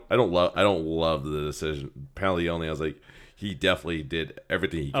recall, I don't love the decision. Penalty only. I was like, he definitely did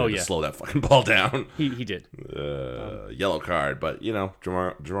everything he could to slow that fucking ball down. He did. Yellow card, but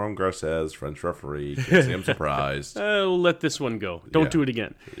Jerome Garces, French referee, can't see him surprised. We'll let this one go. Don't do it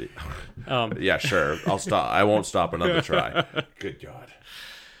again. Yeah, sure. I'll stop. I won't stop another try. Good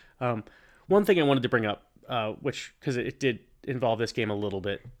God. One thing I wanted to bring up, because it did involve this game a little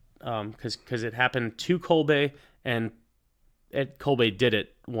bit, because it happened to Kolbe, and Kolbe did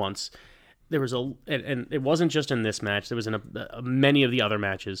it once. There was and it wasn't just in this match. There was in many of the other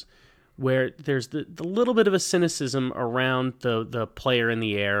matches where there's the little bit of a cynicism around the player in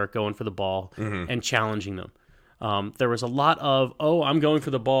the air going for the ball and challenging them. There was a lot of, I'm going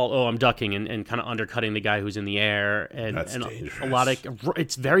for the ball, I'm ducking, and kind of undercutting the guy who's in the air, and dangerous. a lot of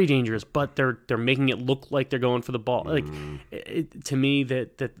it's very dangerous. But they're making it look like they're going for the ball. Like to me,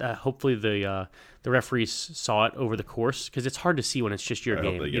 that hopefully the referees saw it over the course, because it's hard to see when it's just your I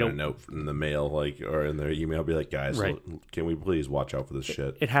game. hope they get a note in the mail, or in their email, be like, guys, can we please watch out for this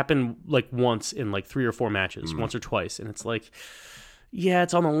shit? It happened like once in like 3 or 4 matches, once or twice, and it's like, yeah,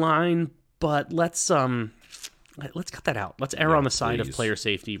 it's on the line, but let's cut that out. Let's err on the side of player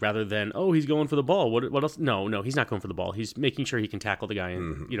safety rather than, he's going for the ball. What else? No, he's not going for the ball. He's making sure he can tackle the guy,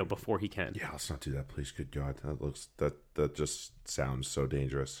 before he can. Yeah, let's not do that, please. Good God, that just sounds so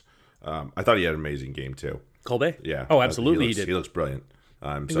dangerous. I thought he had an amazing game too. Colby? Yeah. Oh, absolutely, he did. He looks brilliant.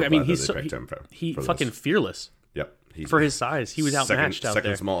 I'm so glad that they picked him for fucking this. Fearless. Yep. For his size, he was outmatched out there.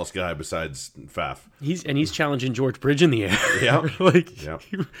 Second smallest guy besides Faf. He's challenging George Bridge in the air. Yeah.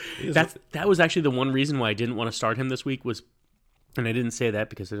 That was actually the one reason why I didn't want to start him this week was, and I didn't say that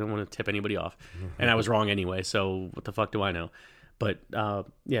because I didn't want to tip anybody off, and I was wrong anyway. So what the fuck do I know? But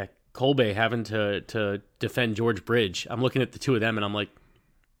Colby having to defend George Bridge. I'm looking at the two of them and I'm like,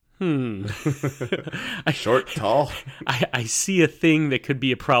 short, tall. I see a thing that could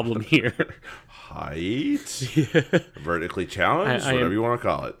be a problem here. Height, vertically challenged, whatever you want to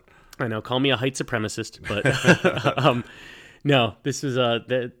call it. I know, call me a height supremacist, but no, this is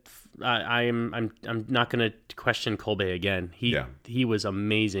I'm not going to question Colby again. He was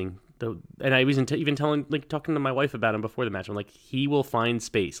amazing. And I was even talking to my wife about him before the match. I'm like, he will find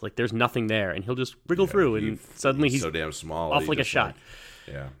space. Like, there's nothing there, and he'll just wriggle through, and suddenly he's so damn small, off like a shot.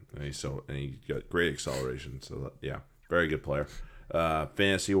 And he got great acceleration. So very good player.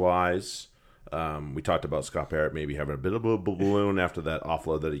 Fantasy wise. We talked about Scott Barrett maybe having a bit of a balloon after that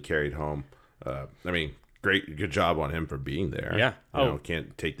offload that he carried home. Good job on him for being there. Yeah.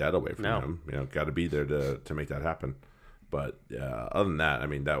 Can't take that away from him. Got to be there to make that happen. But other than that,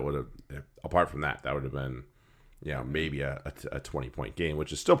 that would have, apart from that would have been, maybe a 20-point game,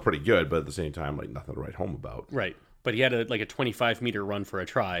 which is still pretty good, but at the same time, like, nothing to write home about. Right. But he had a 25-meter run for a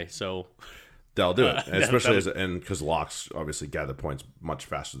try, so they'll do it, especially because locks obviously gather points much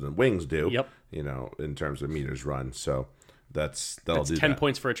faster than wings do. Yep. In terms of meters run, so that's 10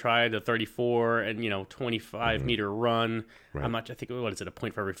 points for a try to 34, and 25-meter run. Right. I think what is it, a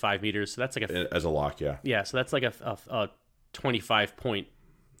point for every 5 meters? So that's like as a lock, yeah. Yeah, so that's like a 25-point.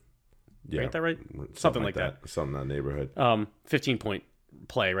 Yeah, right? That right? Something like that. Something in that neighborhood. 15-point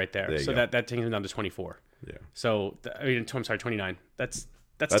play right there. So that takes him down to 24. Yeah. So I'm sorry, 29. That's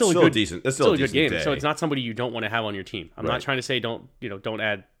still a good, decent. That's still a good game. Day. So it's not somebody you don't want to have on your team. I'm not trying to say don't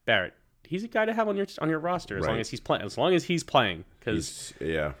add Barrett. He's a guy to have on your roster as long as he's playing. As long as he's playing,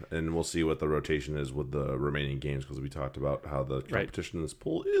 and we'll see what the rotation is with the remaining games, because we talked about how the competition in this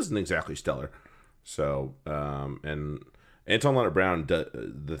pool isn't exactly stellar. So and Anton Leonard-Brown,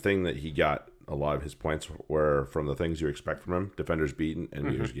 the thing that he got a lot of his points were from the things you expect from him: defenders beaten and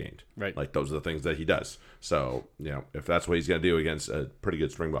meters gained. Right, like those are the things that he does. So if that's what he's going to do against a pretty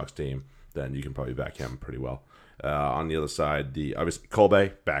good Springboks team, then you can probably back him pretty well. On the other side, obviously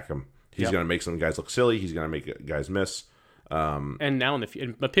Colby, back him. He's going to make some guys look silly. He's going to make guys miss. And now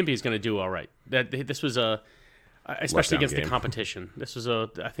Mapimpi is going to do all right. This was especially against the competition. This was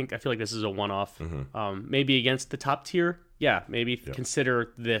I feel like this is a one-off. Maybe against the top tier, maybe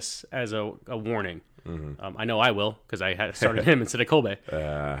consider this as a warning. I know I will, because I had started him instead of Colby.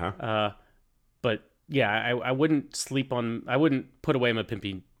 But I wouldn't put away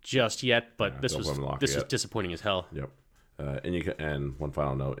Mapimpi just yet. But this was disappointing as hell. Yep. And one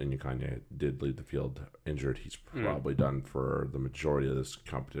final note: Inyakanya did leave the field injured. He's probably done for the majority of this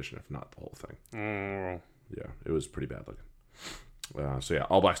competition, if not the whole thing. Yeah, it was pretty bad looking.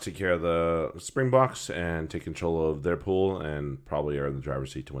 All Blacks take care of the Springboks and take control of their pool, and probably are in the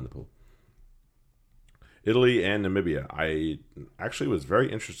driver's seat to win the pool. Italy and Namibia. I actually was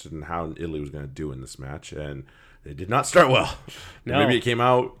very interested in how Italy was going to do in this match, and they did not start well. No. Namibia came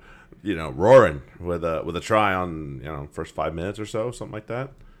out, roaring with a try on first 5 minutes or so, something like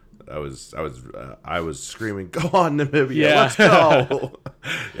that. I was screaming, "Go on, Namibia, let's go!"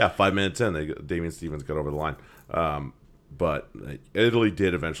 5 minutes in, Damian Stevens got over the line. But Italy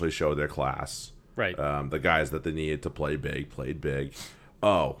did eventually show their class. Right. The guys that they needed to play big played big.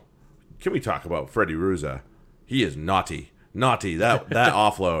 Oh, can we talk about Freddie Ruza? He is naughty. That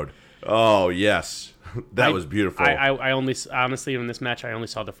offload. Oh yes. That was beautiful. I only honestly in this match I only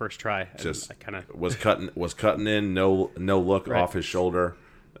saw the first try. Just I kind of was cutting in, no look off his shoulder.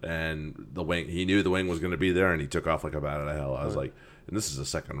 and the wing. He knew the wing was going to be there, and he took off like a bat out of hell. I was like, and this is the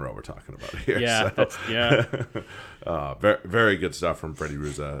second row we're talking about here. Yeah, So. Very, very good stuff from Freddie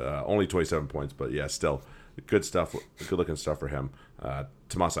Ruza. Only 27 points, but yeah, still good stuff. Good looking stuff for him.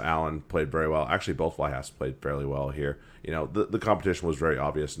 Tomasa Allen played very well. Actually, both fly halves played fairly well here. You know, the competition was very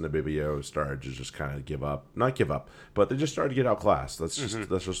obvious, and Namibia started to just kind of not give up, but they just started to get outclassed. That's just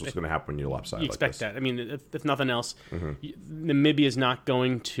what's going to happen when you're lopsided. You expect like this. that. I mean, if nothing else, Namibia is not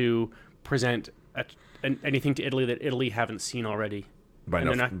going to present anything to Italy that Italy haven't seen already. By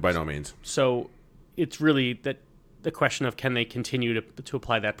no means. So it's really that the question of can they continue to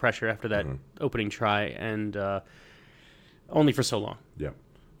apply that pressure after that opening try, and only for so long. Yeah.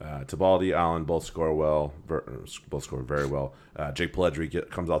 Tibaldi, Allen both score well. Both score very well. Jake Pelledri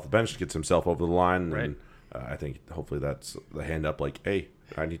comes off the bench, gets himself over the line, right. and I think hopefully that's the hand up. Like, hey,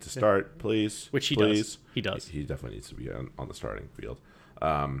 I need to start, please. Which he please. does. He does. He definitely needs to be on the starting field.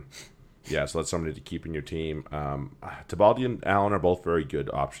 Yeah, so that's somebody to keep in your team. Tibaldi and Allen are both very good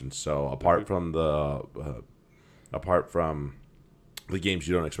options. So apart from the games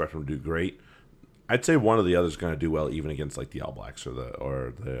you don't expect them to do great, I'd say one of the others is going to do well even against like the All Blacks which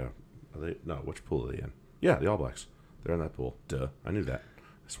pool are they in? Yeah, the All Blacks. They're in that pool. Duh, I knew that.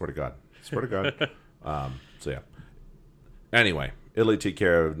 I swear to God. So yeah. Anyway, Italy take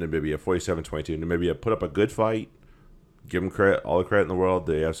care of Namibia 47-22. Namibia put up a good fight. Give them credit, all the credit in the world.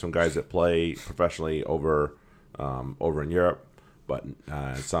 They have some guys that play professionally over in Europe, but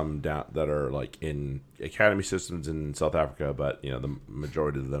some down that are like in academy systems in South Africa. But you know, the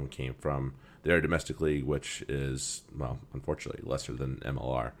majority of them came from their domestic league, which is, well, unfortunately lesser than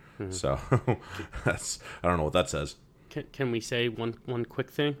MLR. So I don't know what that says. Can we say one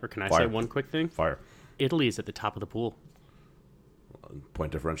quick thing, or can I Fire. say one quick thing? Fire. Italy is at the top of the pool,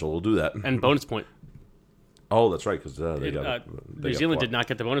 Point differential will do that. and bonus point. Oh, that's right, because New Zealand did not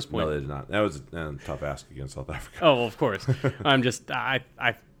get the bonus point. No, they did not. That was a tough ask against South Africa. Oh, well, of course. I'm just I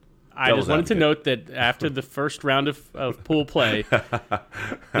just wanted to note that after the first round of pool play,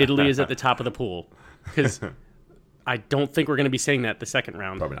 Italy is at the top of the pool, because I don't think we're going to be saying that the second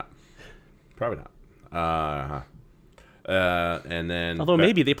round. Probably not. And then, although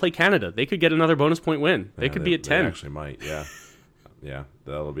maybe they play Canada, they could get another bonus point win. They could be at 10. They actually might. Yeah.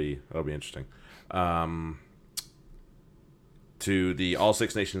 That'll be interesting. To the All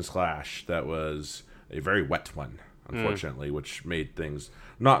Six Nations clash, that was a very wet one, unfortunately, which made things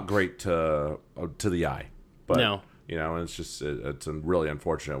not great to the eye. But no. You know, it's just it's really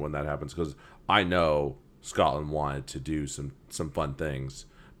unfortunate when that happens, because I know Scotland wanted to do some fun things,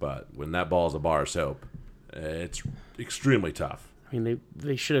 but when that ball is a bar of soap, it's extremely tough. I mean,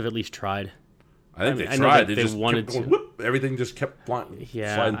 they should have at least tried. I think they tried. They just wanted kept going, to. Whoop, everything just kept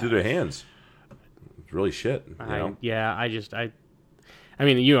sliding through their hands. It's really shit. You know? I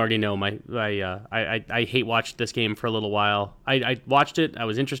mean, you already know I hate watched this game for a little while. I watched it. I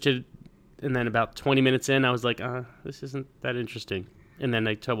was interested, and then about 20 minutes in, I was like, this isn't that interesting. And then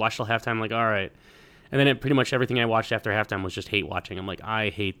I watched till halftime, like, all right. And then pretty much everything I watched after halftime was just hate watching. I'm like, I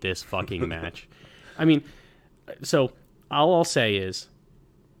hate this fucking match. I mean, so all I'll say is,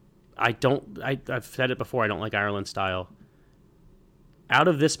 I've said it before, I don't like Ireland style. Out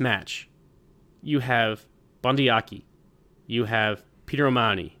of this match, you have Bondiaki, you have Peter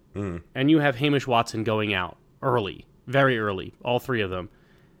O'Mahony, and you have Hamish Watson going out early, very early, all three of them.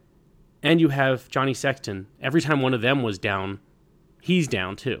 And you have Johnny Sexton. Every time one of them was down, he's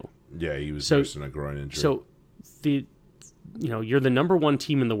down too. Yeah, he was nursing a groin injury. So you're the number one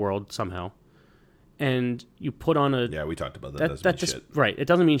team in the world somehow, and you put on a... Yeah, we talked about that. That doesn't mean shit. Right, it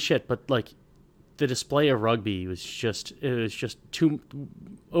doesn't mean shit, but like the display of rugby was just too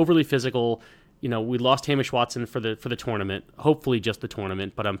overly physical. You know, we lost Hamish Watson for the tournament. Hopefully, just the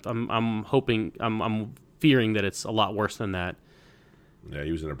tournament. But I'm hoping, I'm fearing that it's a lot worse than that. Yeah,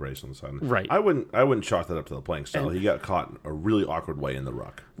 he was in a brace on the side. Right. I wouldn't chalk that up to the playing style. He got caught in a really awkward way in the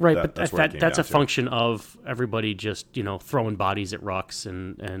ruck. Right, but that's a function of everybody just throwing bodies at rucks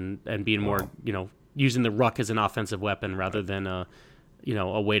and being more using the ruck as an offensive weapon rather than a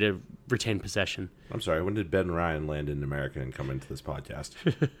way to retain possession. I'm sorry. When did Ben Ryan land in America and come into this podcast?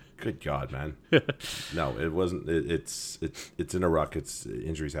 Good God, man! No, it wasn't. It's in a ruck.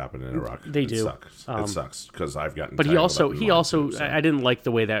 Injuries happen in a ruck. They do. It sucks because I've gotten. But he also I didn't like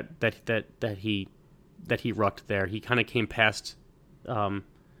the way that he rucked there. He kind of came past.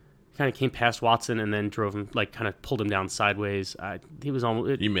 Watson and then drove him, kind of pulled him down sideways. He was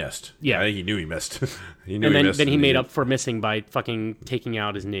almost... He missed. Yeah. I think he knew he missed. Then he made up for missing by fucking taking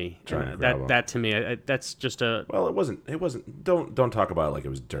out his knee. That to me, that's just a... Well, it wasn't... Don't talk about it like it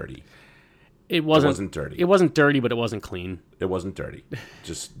was dirty. It wasn't dirty. It wasn't dirty, but it wasn't clean. It wasn't dirty.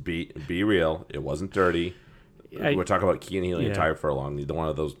 Just be real. It wasn't dirty. We're talking about Cian Healy and Tyer Furlong. Neither one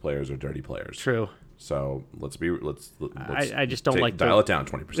of those players are dirty players. True. So let's I just don't like dial it down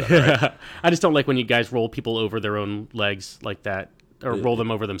 20%. Right? I just don't like when you guys roll people over their own legs like that, or roll them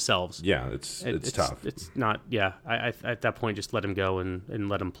over themselves. Yeah, it's tough. It's not. Yeah, I at that point just let him go and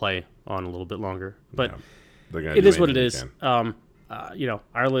let him play on a little bit longer. But it is what it is.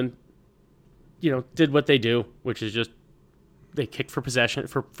 Ireland, did what they do, which is just they kicked for possession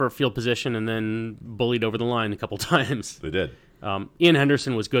for field position and then bullied over the line a couple times. They did. Ian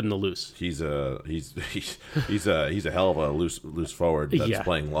Henderson was good in the loose. He's a hell of a loose forward that's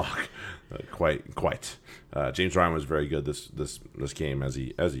playing lock, quite. James Ryan was very good this game as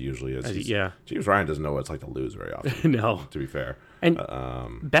he usually is. James Ryan doesn't know what it's like to lose very often. No, to be fair. And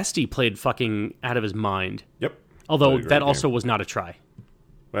Bestie played fucking out of his mind. Yep. Although that also was not a try.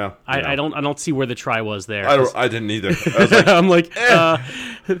 Well, I don't see where the try was there. I didn't either. I was like, I'm like,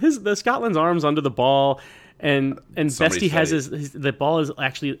 the Scotland's arms under the ball. And Bestie has the ball is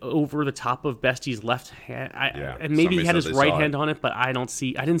actually over the top of Bestie's left hand. And maybe he had his right hand on it, but I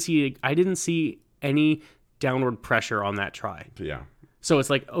didn't see any downward pressure on that try. Yeah. So it's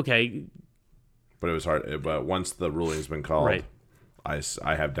like, okay. But it was hard. But once the ruling's been called, right. I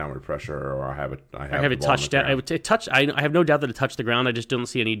have downward pressure, or I have it touched down. I have no doubt that it touched the ground. I just don't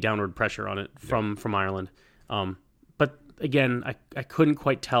see any downward pressure on it from Ireland. But again, I couldn't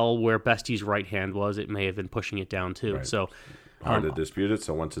quite tell where Bestie's right hand was. It may have been pushing it down too. Right. So hard to dispute it.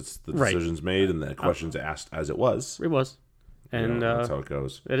 So once the decision's made and the question's asked as it was, and that's how it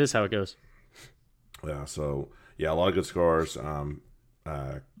goes. It is how it goes. Yeah. So a lot of good scores.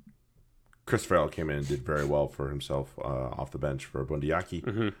 Chris Farrell came in and did very well for himself off the bench for Bundyaki.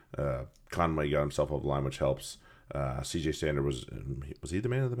 Mm-hmm. Conway got himself off the line, which helps. CJ Stander was he the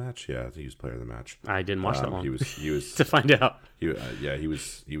man of the match? Yeah, I think he was player of the match. I didn't watch that long. He was to find out. He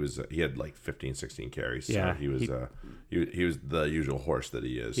had like 15, 16 carries. Yeah, so he was the usual horse that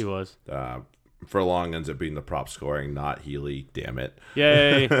he is. He was. Furlong ends up being the prop scoring, not Healy. Damn it!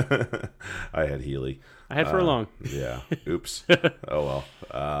 Yay! I had Healy. I had Furlong. Yeah. Oops. Oh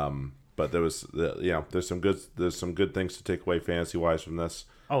well. But there's some good things to take away fantasy wise from this.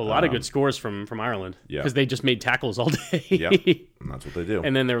 Oh, a lot of good scores from Ireland. Yeah, because they just made tackles all day. Yep, and that's what they do.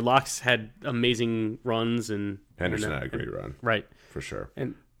 And then their locks had amazing runs, and Henderson had a great run, right, for sure.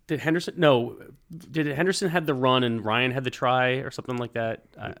 And did Henderson had the run and Ryan had the try or something like that?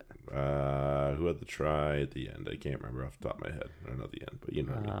 Who had the try at the end? I can't remember off the top of my head. I don't know the end, but you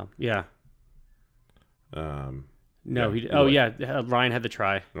know. What I mean. Yeah. No, Ryan had the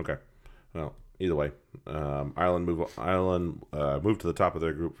try. Okay. Well, either way, Ireland moved to the top of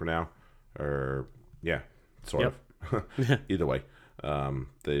their group for now, or sort of. Either way,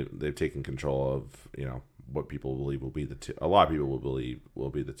 they've taken control of what people believe will be a lot of people will believe will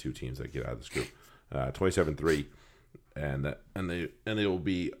be the two teams that get out of this group, 27-3, and they will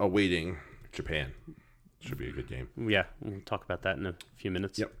be awaiting Japan. Should be a good game. Yeah, we'll talk about that in a few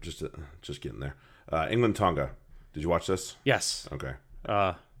minutes. Yep, just getting there. England Tonga. Did you watch this? Yes. Okay.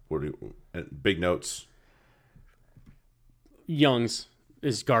 Big notes. Young's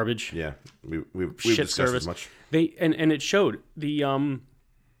is garbage. Yeah, we've shit discussed service. as much. And it showed the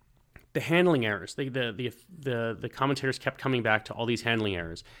handling errors. The commentators kept coming back to all these handling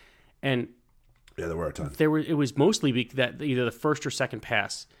errors, and there were a ton. It was mostly that either the first or second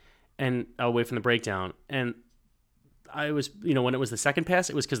pass, and away from the breakdown. And I was, when it was the second pass,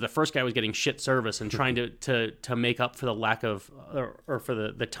 it was because the first guy was getting shit service and trying to make up for the lack of or for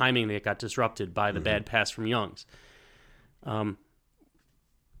the timing that got disrupted by the bad pass from Young's. To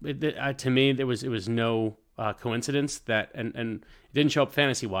me, it was no coincidence that, and it didn't show up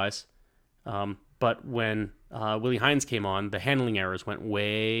fantasy wise, but when Willie Hines came on, the handling errors went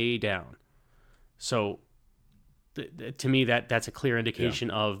way down. So to me, that's a clear indication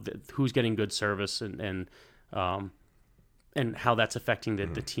of who's getting good service and how that's affecting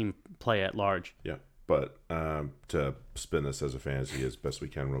the team play at large. Yeah, but to spin this as a fantasy as best we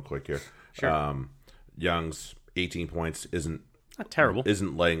can real quick here. Sure. Young's 18 points isn't not terrible.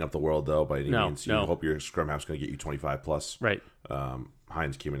 Isn't laying up the world, though, by any means. You No. hope your scrum half's going to get you 25 plus. Right.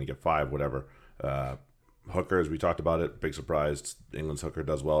 Hines came in and get 5, whatever. Hooker, as we talked about it, big surprise. England's hooker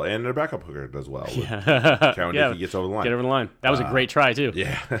does well, and their backup hooker does well. Yeah. Cowan, he gets over the line. Get over the line. That was a great try, too.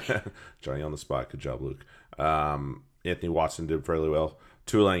 Yeah. Johnny on the spot. Good job, Luke. Anthony Watson did fairly well.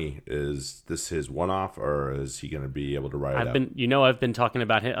 Tuolangi, is this his one-off, or is he going to be able to ride it out? I've been talking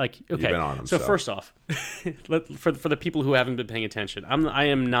about him. Like, okay. You've been on him, so first off, for the people who haven't been paying attention, I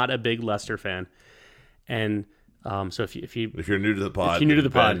am not a big Leicester fan, and So if you're new to the pod,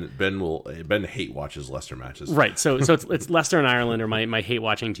 Ben hate watches Leicester matches. Right. So it's Leicester and Ireland are my hate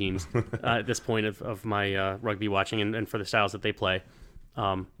watching teams at this point of my rugby watching and for the styles that they play.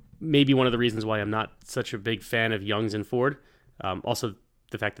 Maybe one of the reasons why I'm not such a big fan of Youngs and Ford. Also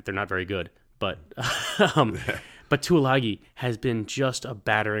the fact that they're not very good. But but Tuilagi has been just a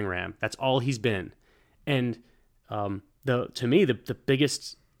battering ram. That's all he's been. And to me the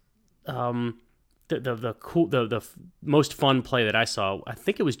biggest the most fun play that I saw, I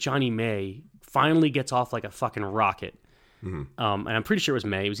think it was Johnny May finally gets off like a fucking rocket. And I'm pretty sure it was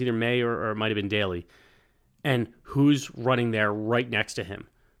May. It was either May or it might have been Daly. And who's running there right next to him?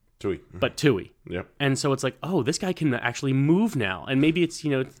 Tui. But Tui. Yep. And so it's like, oh, this guy can actually move now. And maybe it's,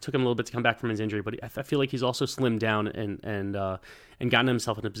 it took him a little bit to come back from his injury, but I feel like he's also slimmed down and gotten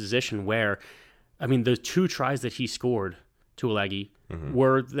himself in a position where, I mean, the 2 tries that he scored, Tuilagi,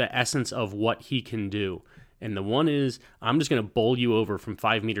 were the essence of what he can do. And the one is, I'm just going to bowl you over from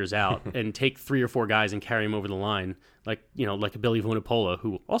 5 meters out and take 3 or 4 guys and carry him over the line, like a Billy Vunipola,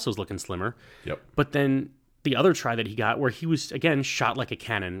 who also is looking slimmer. Yep. But then the other try that he got, where he was again shot like a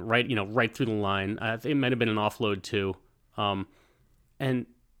cannon, right through the line. It might have been an offload too, and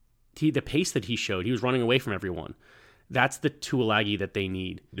the pace that he showed, he was running away from everyone. That's the Tuilagi that they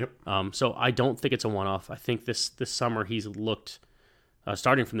need. Yep. So I don't think it's a one-off. I think this summer he's looked,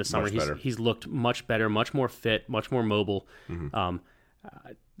 starting from this summer, he's looked much better, much more fit, much more mobile.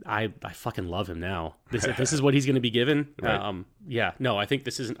 I fucking love him now. This is what he's going to be given. Right. I think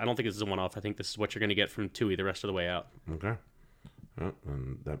this isn't. I don't think this is a one-off. I think this is what you're going to get from Tui the rest of the way out. Okay.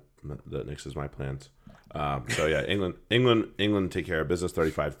 And that nixes my plans. So yeah, England take care of business.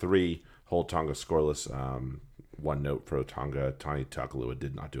 35-3. Hold Tonga scoreless. One note for Tonga: Tani Takalua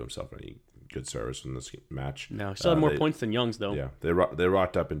did not do himself any good service in this match. No, still had more points than Young's though. Yeah, they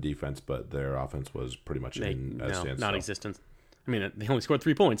rocked up in defense, but their offense was pretty much non-existent. I mean, they only scored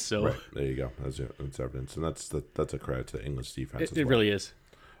 3 points, so right. There you go. That's evidence, and that's a credit to England's defense. It really is.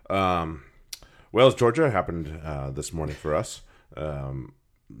 Wales, Georgia happened this morning for us.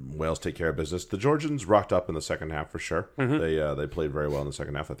 Wales take care of business. The Georgians rocked up in the second half for sure. They played very well in the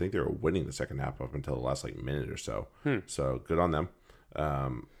second half. I think they were winning the second half up until the last minute or so. So good on them.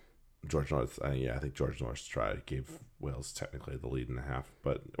 George North, I think George North's try gave Wales technically the lead in the half,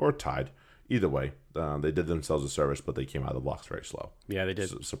 or tied. Either way, they did themselves a service, but they came out of the blocks very slow. Yeah, they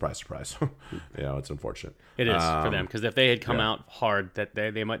did. Surprise, surprise. It's unfortunate. It is for them, because if they had come out hard, that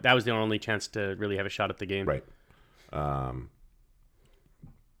they might, that was the only chance to really have a shot at the game. Right.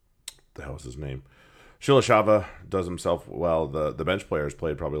 The hell was his name? Shilashava does himself well. The bench players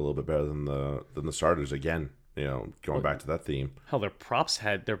played probably a little bit better than the starters again. Going back to that theme. Hell, their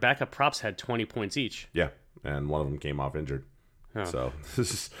backup props had 20 points each. Yeah, and one of them came off injured. Oh. So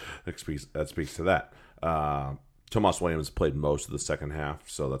that speaks to that. Tomas Williams played most of the second half,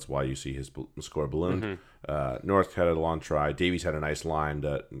 so that's why you see his score ballooned. North had a long try. Davies had a nice line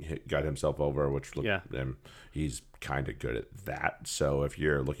that got himself over, which looked him. He's kind of good at that. So if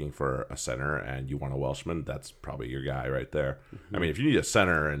you're looking for a center and you want a Welshman, that's probably your guy right there. I mean, if you need a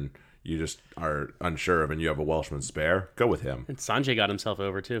center and you just are unsure of and you have a Welshman spare, go with him. And Sanjay got himself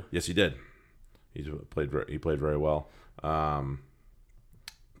over too. Yes, he did. He played very well. Trying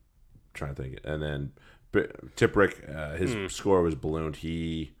to think. And then Tiprick, his score was ballooned. Did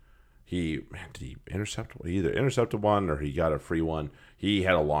he intercept? He either intercepted one or he got a free one. He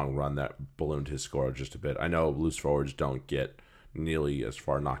had a long run that ballooned his score just a bit. I know loose forwards don't get nearly as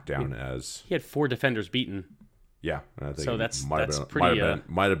far knocked down as he had 4 defenders beaten. Yeah, and I think so that's pretty.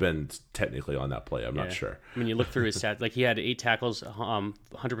 Might have been technically on that play. I'm not sure. I mean, you look through his stats. Like he had 8 tackles,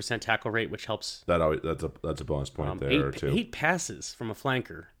 100% tackle rate, which helps. That's a bonus point there too. 8 passes from a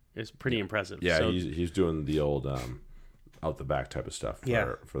flanker is pretty impressive. Yeah, so, he's doing the old out the back type of stuff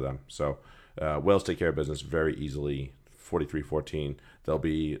for them. So Wales take care of business very easily. 43-14. They'll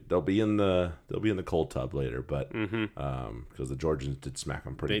be in the cold tub later, but because the Georgians did smack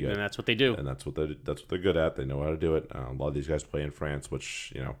them pretty good, and that's what they do, and that's what they're good at. They know how to do it. A lot of these guys play in France,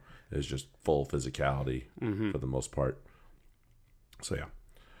 which is just full physicality for the most part. So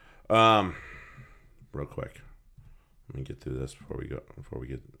real quick, let me get through this before we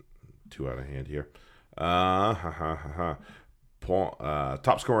get too out of hand here.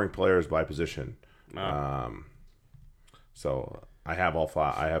 Top scoring players by position. So I have all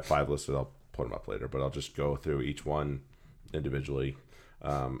 5. I have 5 listed. I'll put them up later, but I'll just go through each one individually.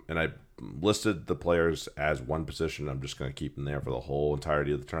 And I listed the players as one position. I'm just going to keep them there for the whole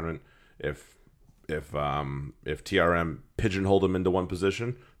entirety of the tournament. If TRM pigeonholed them into one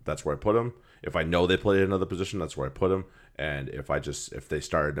position, that's where I put them. If I know they played another position, that's where I put them. And if they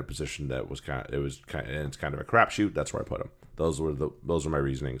started in a position that was and it's kind of a crapshoot, that's where I put them. Those are my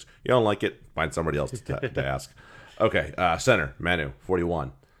reasonings. You don't like it, find somebody else to ask. Okay, center Manu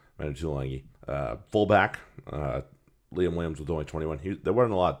 41, Manu Tuolangi. Fullback Liam Williams with only 21. There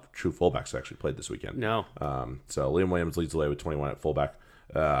weren't a lot of true fullbacks that actually played this weekend. No. So Liam Williams leads the way with 21 at fullback.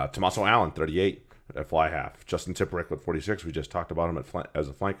 Tommaso Allen 38 at fly half. Justin Tipperick with 46. We just talked about him as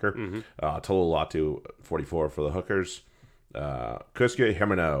a flanker. Mm-hmm. Tolu Latu 44 for the hookers. Kosuke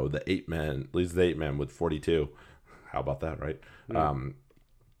Himeno, the 8-man, leads the 8-man with 42. How about that, right? Mm.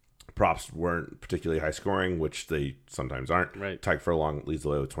 Props weren't particularly high scoring, which they sometimes aren't. Right. Tyke Furlong leads the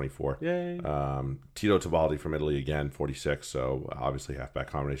way with 24. Yay. Tito Tavaldi from Italy again, 46. So obviously halfback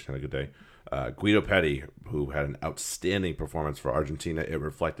combination had a good day. Guido Petty, who had an outstanding performance for Argentina. It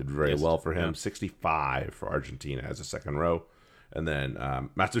reflected very well for him. Yeah. 65 for Argentina as a second row. And then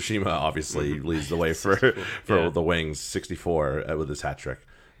Matsushima obviously leads the way for the Wings, 64 with his hat trick.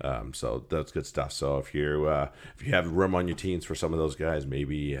 So that's good stuff. So if you have room on your teams for some of those guys,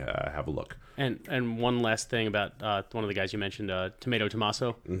 maybe have a look. And one last thing about one of the guys you mentioned, Tomato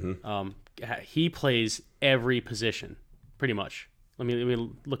Tommaso. Mm-hmm. He plays every position pretty much. Let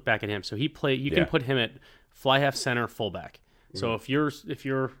me look back at him. So you can put him at fly half, center, fullback. Mm-hmm. So if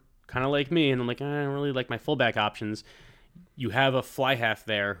you're kind of like me and I'm like, I don't really like my fullback options, you have a fly half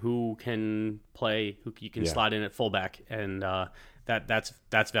there who can play, who you can slot in at fullback, and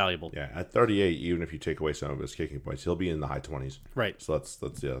that's valuable. Yeah, at 38, even if you take away some of his kicking points, he'll be in the high 20s. Right. So that's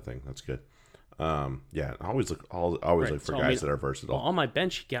the other thing. That's good. Always look for guys that are versatile. Well, on my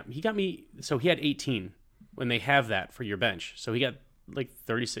bench, he got me. So he had 18 when they have that for your bench. So he got like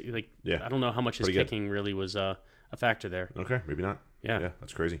 36. I don't know how much his kicking really was a factor there. Okay, maybe not. Yeah,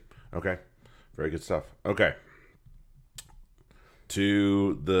 that's crazy. Okay, very good stuff. Okay.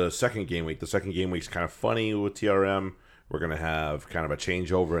 To the second game week. The second game week's kind of funny with TRM. We're going to have kind of a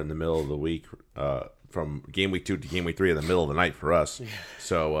changeover in the middle of the week from game week 2 to game week 3 in the middle of the night for us. Yeah.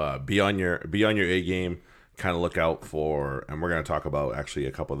 So be on your A game. Kind of look out for, and we're going to talk about actually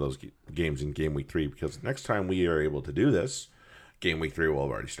a couple of those games in game week 3 because next time we are able to do this, game week 3 will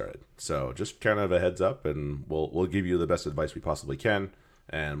have already started. So just kind of a heads up, and we'll give you the best advice we possibly can,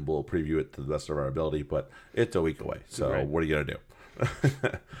 and we'll preview it to the best of our ability. But it's a week away, so What are you going to do?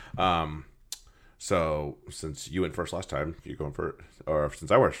 So since you went first last time, you're going first, or since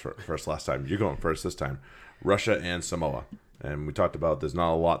I went first last time, you're going first this time. Russia and Samoa, and we talked about there's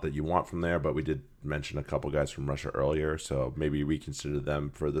not a lot that you want from there, but we did mention a couple guys from Russia earlier, so maybe reconsider them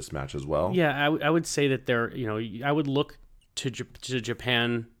for this match as well. Yeah, I would say that I would look to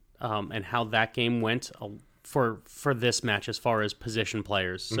Japan and how that game went for this match as far as position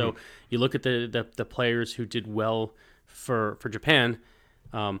players. So you look at the players who did well for Japan.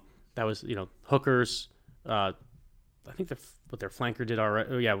 That was hookers. I think their flanker did all right.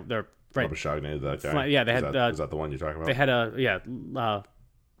 Oh yeah, they're right. Babashagné, that guy. They had. Is that the one you're talking about? They had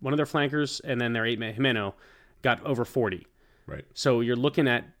one of their flankers, and then their 8-man Himeno got over 40. Right. So you're looking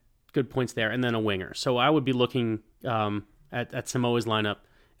at good points there, and then a winger. So I would be looking at Samoa's lineup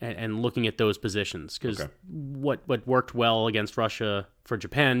and looking at those positions because what worked well against Russia for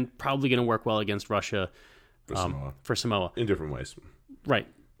Japan probably going to work well against Russia for Samoa in different ways. Right.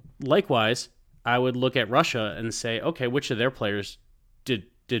 Likewise, I would look at Russia and say, okay, which of their players did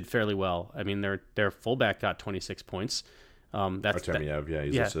fairly well? I mean, their fullback got 26 points. That's Artemiev,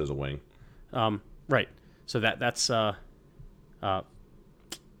 he's listed as a wing. Right. So that's a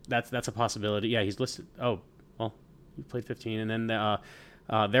possibility. Yeah, he's listed. Oh, well, he played 15, and then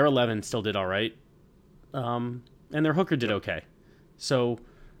their 11 still did all right, and their hooker did okay. So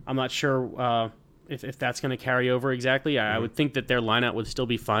I'm not sure. If that's going to carry over exactly, I would think that their lineup would still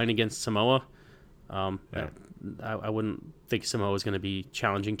be fine against Samoa. I wouldn't think Samoa is going to be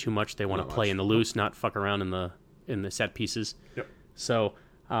challenging too much. They want to play in the loose, not fuck around in the set pieces. Yep. So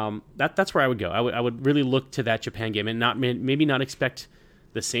that's where I would go. I would really look to that Japan game and maybe not expect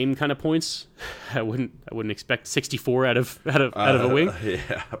the same kind of points. I wouldn't expect 64 out of a wing.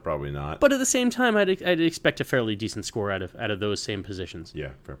 Yeah, probably not. But at the same time, I'd expect a fairly decent score out of those same positions.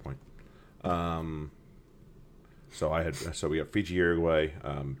 Yeah, fair point. So we got Fiji, Uruguay.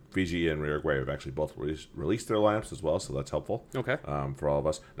 Fiji and Uruguay have actually both released their lineups as well, so that's helpful. Okay. For all of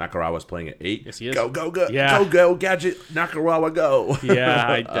us. Nakarawa's playing at 8. Yes, he is. Go! Yeah. Go! Gadget Nakarawa, go!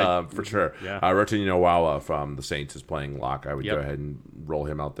 Yeah, for sure. Yeah. Rotini Wawa from the Saints is playing lock. I would go ahead and roll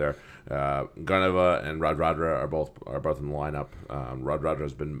him out there. Guneva and Radradra are both in the lineup. Radradra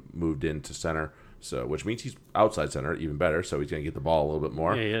has been moved into center So, which means he's outside center, even better. So he's going to get the ball a little bit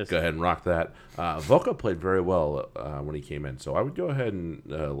more. Yeah, he is. Go ahead and rock that. Voca played very well when he came in, so I would go ahead and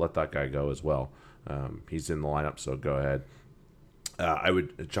let that guy go as well. He's in the lineup, so go ahead.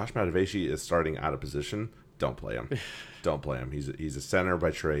 Josh Matavesi is starting out of position. Don't play him. Don't play him. He's a center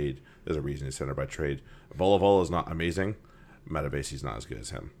by trade. There's a reason he's center by trade. Volavola is not amazing. Matavesi's not as good as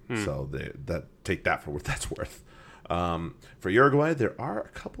him. So take that for what that's worth. For Uruguay, there are a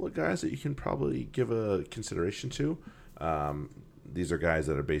couple of guys that you can probably give a consideration to. These are guys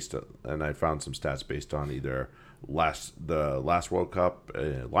that are based on, and I found some stats based on either the last World Cup,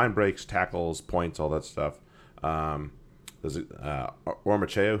 line breaks, tackles, points, all that stuff. There's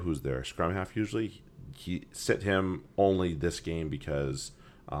Ormacheo, who's their scrum half usually. He sit him only this game because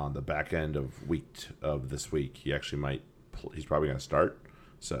on the back end of this week, he actually he's probably going to start.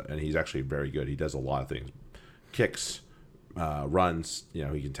 So, and he's actually very good. He does a lot of things. Kicks, runs, he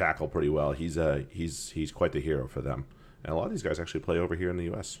can tackle pretty well. He's quite the hero for them. And a lot of these guys actually play over here in the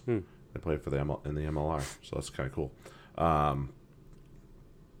U.S. They play for in the MLR, so that's kind of cool.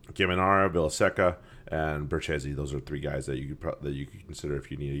 Gimenara, Villaseca, and Berchezzi. Those are three guys that you could consider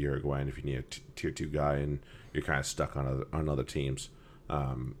if you need a Uruguayan, if you need a tier 2 guy, and you're kind of stuck on other teams.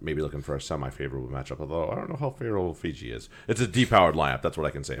 Maybe looking for a semi-favorable matchup, although I don't know how favorable Fiji is. It's a depowered lineup. That's what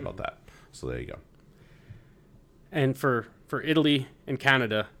I can say about that. So there you go. And for Italy and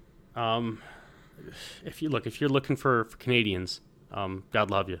Canada, if you're looking for Canadians,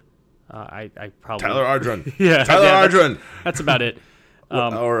 God love you. I probably Tyler Ardron. Tyler Ardron. That's about it.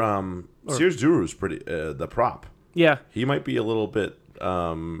 Sears Duru's pretty the prop. Yeah, he might be a little bit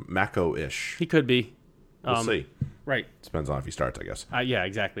Mako-ish. He could be. We'll see. Right. Depends on if he starts, I guess. Yeah,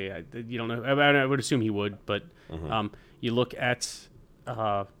 exactly. You don't know. I would assume he would, but you look at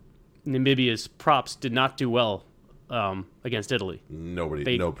Namibia's props did not do well against Italy.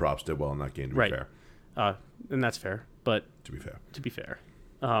 No props did well in that game, to be fair. And that's fair. But to be fair,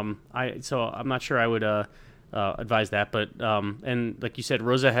 so I'm not sure I would advise that. But and like you said,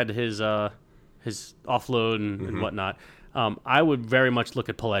 Rosa had his offload and whatnot. I would very much look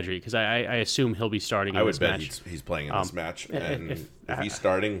at Pellegrini because I assume he'll be starting in this match. I would bet he's playing in this match. And if he's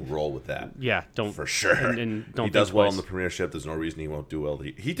starting, roll with that. Yeah, don't. For sure. And don't he does well in the Premiership. There's no reason he won't do well.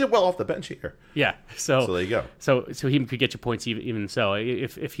 He did well off the bench here. Yeah. So there you go. So he could get you points even so.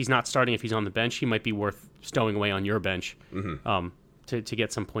 If he's not starting, if he's on the bench, he might be worth stowing away on your bench to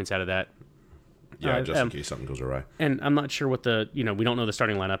get some points out of that. Yeah, just in case something goes awry. And I'm not sure what we don't know the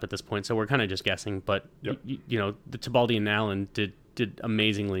starting lineup at this point, so we're kind of just guessing. But, the Tibaldi and Allen did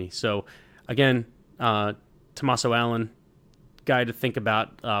amazingly. So, again, Tommaso Allen, guy to think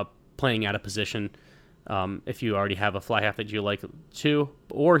about playing out of position if you already have a fly half that you like to.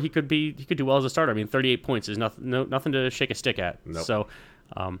 Or he could do well as a starter. I mean, 38 points is nothing to shake a stick at. Nope. So,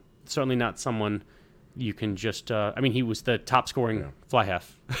 certainly not someone you can just he was the top scoring fly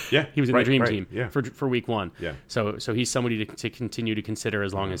half. Yeah. He was in the dream team for week 1. Yeah. So he's somebody to continue to consider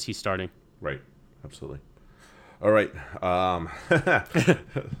as long as he's starting. Right. Absolutely. All right.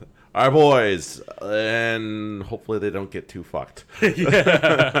 Our boys, and hopefully they don't get too fucked.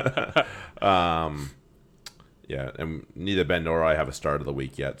 Yeah. And neither Ben nor I have a start of the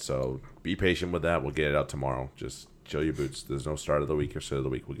week yet, so be patient with that. We'll get it out tomorrow. Just chill your boots. There's no start of the week or sit of the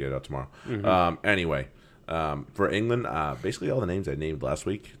week. We'll get it out tomorrow. Anyway, for England, basically all the names I named last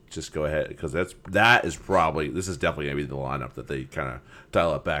week, just go ahead, because this is definitely going to be the lineup that they kind of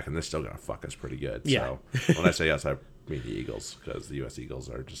dial it back, and they're still going to fuck us pretty good. Yeah. So when I say us, I mean the Eagles, because the U.S. Eagles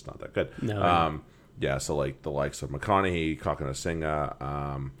are just not that good. No. So like the likes of McConaughey,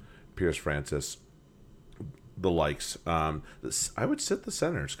 Kakanasinga, Pierce Francis, the likes. I would sit the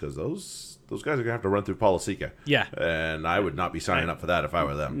centers, because those guys are going to have to run through Polisika. Yeah. And I would not be signing up for that if I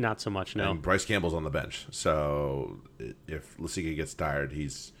were them. Not so much, no. And Bryce Campbell's on the bench. So if Lasika gets tired,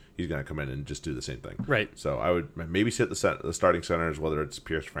 he's going to come in and just do the same thing. Right. So I would maybe sit the starting centers, whether it's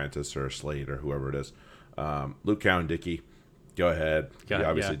Pierce Francis or Slade or whoever it is. Luke Cowan-Dickey, go ahead. He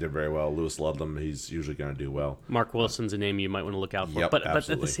obviously did very well. Lewis Ludlam, he's usually going to do well. Mark Wilson's a name you might want to look out for. Yep, but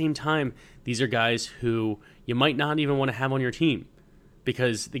at the same time, these are guys who you might not even want to have on your team.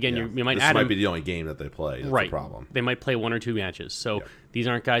 Because, again, you might add them. This might be the only game that they play. That's right. the problem. They might play 1 or 2 matches. So these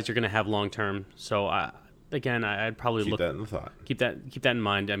aren't guys you're going to have long-term. So, I'd probably keep that in the thought. Keep that in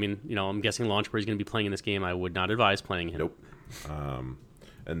mind. I mean, I'm guessing Launchbury's going to be playing in this game. I would not advise playing him. Nope.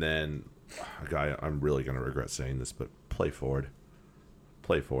 And then, a guy, I'm really going to regret saying this, but play forward.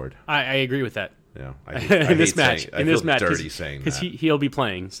 Play forward. I agree with that. Yeah. In this match. I feel dirty saying that. Because he'll be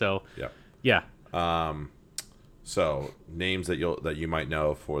playing. So, yeah. So names that you might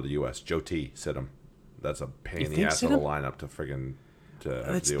know for the U.S. Joe T. Sit him. That's a pain in the ass of a lineup to friggin'. to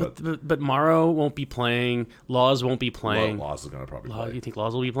have to deal with. But Morrow won't be playing. Laws won't be playing. Laws is going to probably play. You think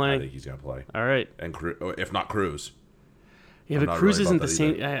Laws will be I playing? think he's going to play. All right. And if not Cruz. Yeah, I'm but not Cruz really isn't about the that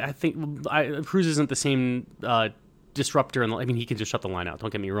same. either. I think Cruz isn't the same disruptor. I mean, he can just shut the line out. Don't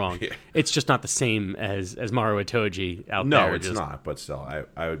get me wrong. Yeah. It's just not the same as Mauro Itoje out No, there. it's not. But still,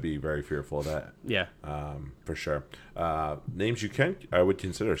 I would be very fearful of that. Yeah. For sure. Names I would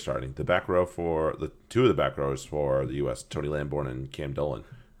consider starting. The back row for the two of the back rows for the U.S. Tony Lamborn and Cam Dolan,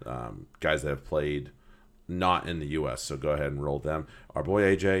 guys that have played not in the U.S. So go ahead and roll them. Our boy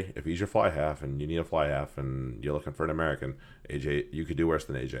AJ, if he's your fly half and you need a fly half and you're looking for an American, AJ, you could do worse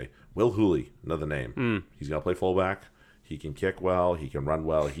than AJ. Will Hooley, another name. He's gonna play fullback. He can kick well. He can run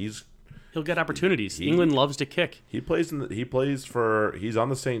well. He'll get opportunities. England loves to kick. He's on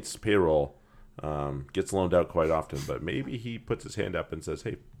the Saints payroll. Gets loaned out quite often, but maybe he puts his hand up and says,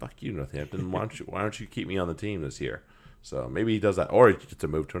 "Hey, fuck you, Northampton. Why don't you keep me on the team this year?" So maybe he does that, or he gets to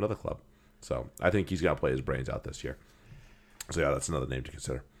move to another club. So I think he's gonna play his brains out this year. So yeah, that's another name to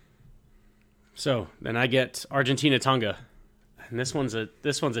consider. So then I get Argentina Tonga, and this one's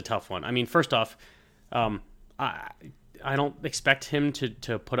a tough one. I mean, first off, I don't expect him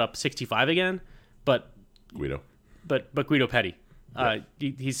to put up 65 again, but Guido Petty.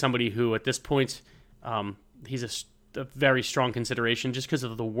 He's somebody who, at this point, he's a very strong consideration just because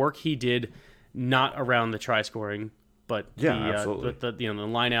of the work he did, not around the try sgoring, but absolutely. the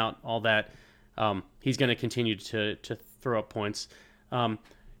line out, all that. He's going to continue to throw up points.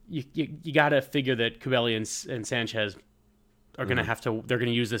 You got to figure that Kubeli and Sanchez are going to have to. They're going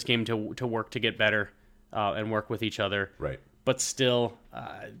to use this game to work to get better and work with each other. Right. But still,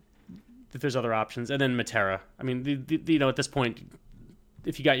 there's other options. And then Matera. I mean, at this point,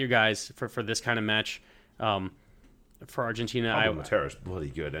 if you got your guys for this kind of match, for Argentina, Matera's bloody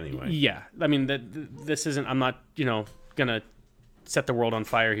good anyway. Yeah, I mean, this isn't. I'm not, gonna set the world on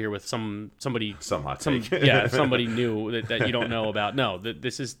fire here with somebody hot take. Somebody new that you don't know about. No,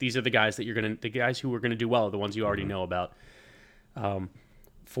 these are the guys that the guys who are gonna do well are the ones you already know about.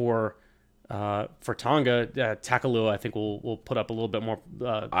 For Tonga, Takalua, I think will put up a little bit more.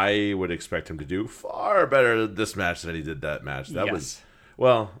 I would expect him to do far better this match than he did that match. That was,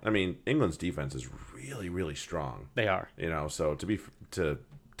 well, I mean, England's defense is really, really strong. They are. So to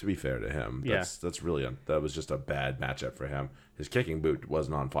be fair to him, that's really that was just a bad matchup for him. His kicking boot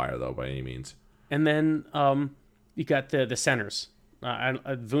wasn't on fire though by any means. And then you got the centers.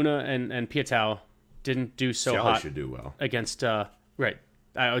 Vuna and Piatau didn't do so Sally hot should do well against right.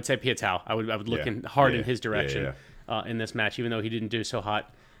 I would say Piatau. I would look hard in his direction in this match, even though he didn't do so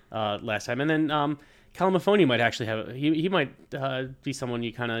hot last time. And then Kalamafoni might actually have he might be someone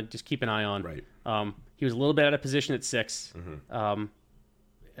you kind of just keep an eye on. Right. He was a little bit out of position at 6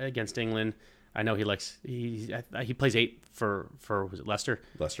 against England. I know he plays 8 for was it Leicester?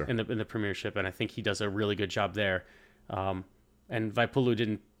 Leicester in the Premiership, and I think he does a really good job there. And Vaipulu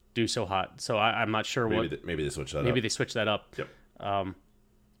didn't do so hot, so I'm not sure maybe they switched that up. Maybe they switched that up. Yep.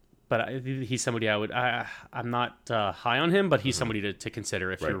 But he's somebody I'm not high on him, but he's somebody to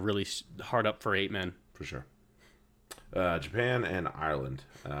consider if you're really hard up for 8 men. For sure. Japan and Ireland.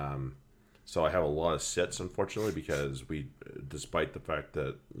 So I have a lot of sits, unfortunately, because despite the fact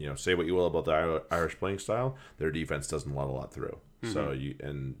that, say what you will about the Irish playing style, their defense doesn't let a lot through. So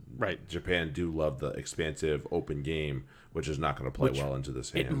Japan do love the expansive open game, which is not going to play well into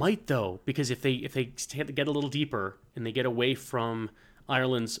this hand. It might though, because if they get a little deeper and they get away from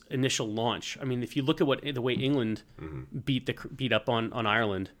Ireland's initial launch. I mean, if you look at the way England beat up on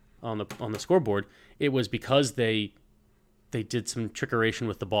Ireland on the scoreboard, it was because they did some trickeration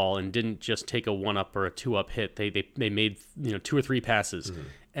with the ball and didn't just take a 1-up or a 2-up hit. They made 2 or 3 passes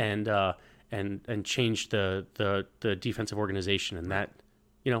and changed the defensive organization, and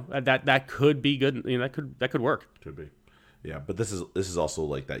that could be good. That could work. Could be. Yeah, but this is also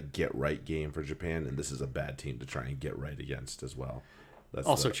like that get right game for Japan, and this is a bad team to try and get right against as well. That's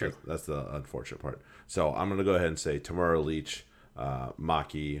also true. That's the unfortunate part. So I'm going to go ahead and say Tamara Leach,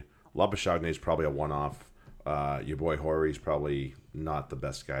 Maki, Labuschagne is probably a one-off. Your boy Horry's probably not the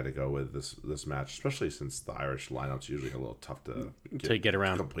best guy to go with this match, especially since the Irish lineup's usually a little tough to get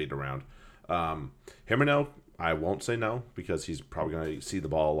around. Complete around. Himmerno, I won't say no because he's probably going to see the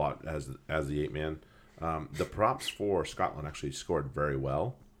ball a lot as the 8-man. The props for Scotland actually scored very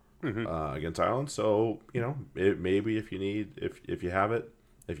well against Ireland. So maybe if you have it,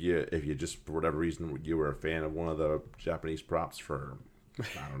 if you just for whatever reason you were a fan of one of the Japanese props for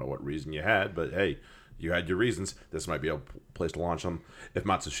I don't know what reason you had, but hey, you had your reasons. This might be a place to launch them. If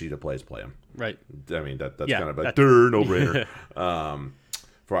Matsushita plays, play him. Right. I mean that's kind of a no-brainer.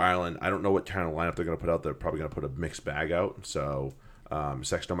 For Ireland, I don't know what kind of lineup they're going to put out. They're probably going to put a mixed bag out. So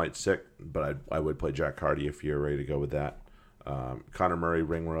Sexton might sick, but I would play Jack Hardy if you're ready to go with that. Connor Murray,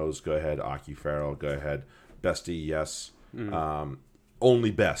 Ringrose, go ahead. Aki Farrell, go ahead. Bestie, yes.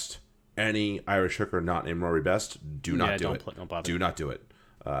 Only Best. Any Irish hooker not named Rory Best, do not do it. Don't bother. Do not do it.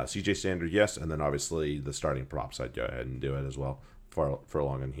 CJ Standard, yes, and then obviously the starting props, I'd go ahead and do it as well.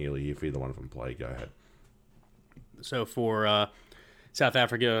 Furlong and Healy, if either one of them play, go ahead. So for South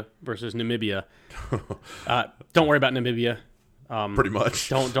Africa versus Namibia, don't worry about Namibia. Pretty much.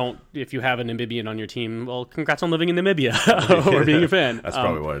 Don't. If you have a Namibian on your team, well, congrats on living in Namibia or being a fan. That's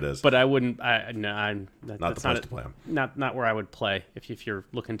probably what it is. But I wouldn't. Not the place to play him. Not where I would play if you're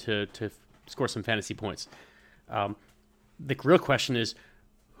looking to score some fantasy points. The real question is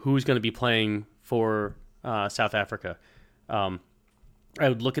who's going to be playing for South Africa. I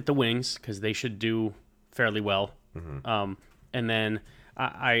would look at the wings because they should do fairly well, and then.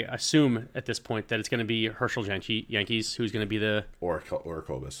 I assume at this point that it's going to be Herschel Yankees who's going to be the or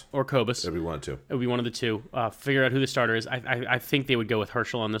Kobus. Or Kobus. It'll be one of two. It would be one of the two. Figure out who the starter is. I think they would go with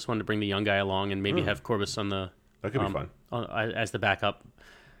Herschel on this one to bring the young guy along and maybe have Kobus on the that could be fun as the backup.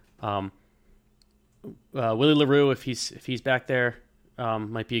 Willie LaRue if he's back there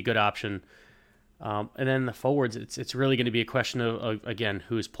might be a good option. And then the forwards, it's really going to be a question of again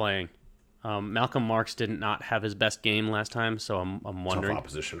who's playing. Malcolm Marks did not have his best game last time, so I'm wondering. Tough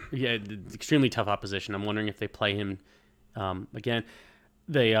opposition. Yeah, extremely tough opposition. I'm wondering if they play him again.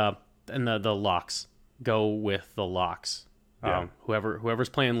 They and the locks go with the locks. Yeah. Whoever's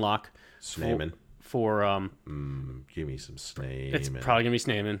playing lock. Snaman. For give me some Snaman. It's probably gonna be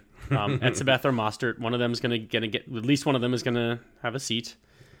Snaman. Etzebeth or Mostert. One of them is gonna get at least one of them is gonna have a seat.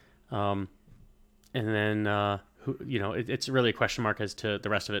 And then. It's really a question mark as to the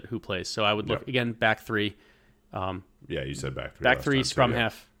rest of it, who plays. So I would look, again, back three. Yeah, you said back three. Back three, scrum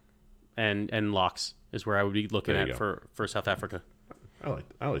half, and locks is where I would be looking at for South Africa. I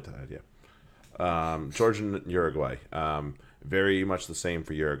like that idea. Georgia and Uruguay. Very much the same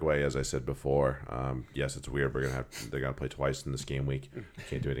for Uruguay, as I said before. Yes, it's weird. They're gonna play twice in this game week.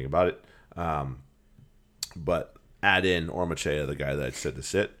 Can't do anything about it. But add in Ormachea, the guy that I said to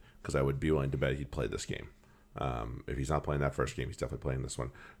sit, because I would be willing to bet he'd play this game. If he's not playing that first game, he's definitely playing this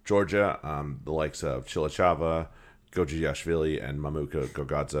one. Georgia, the likes of Chilachava, Gojiashvili, and Mamuka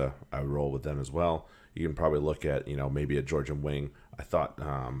Gogadze, I would roll with them as well. You can probably look at, maybe a Georgian wing. I thought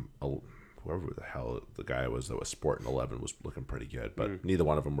whoever the hell the guy was that was Sporting 11 was looking pretty good, but neither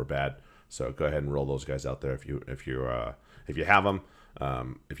one of them were bad. So go ahead and roll those guys out there if you have them.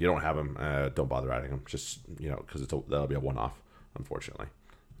 If you don't have them, don't bother adding them. Just because that'll be a one-off, unfortunately.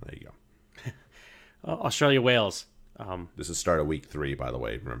 There you go. Australia Wales. This is start of week 3, by the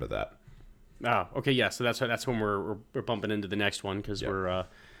way. Remember that. Oh, okay, yeah. So that's when we're bumping into the next one because we're a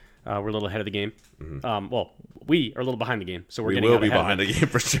little ahead of the game. Well, we are a little behind the game, so we will be behind the game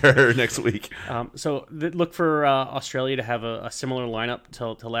for sure next week. So look for Australia to have a similar lineup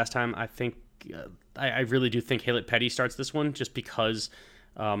to last time. I think I really do think Haylett Petty starts this one just because.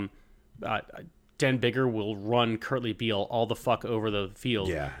 Dan Bigger will run Kurtley Beale all the fuck over the field.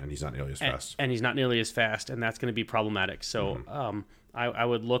 Yeah, and he's not nearly as fast. And he's not nearly as fast, and that's going to be problematic. So I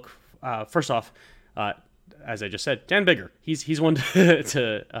would look, first off, as I just said, Dan Bigger. He's one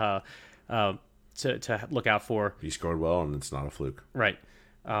to look out for. He scored well, and it's not a fluke. Right.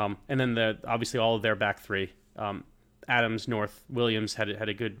 And then obviously all of their back three. Adams, North, Williams had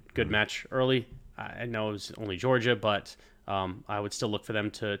a good match early. I know it was only Georgia, but... I would still look for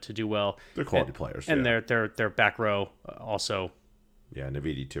them to do well. They're quality players, and their back row also. Yeah,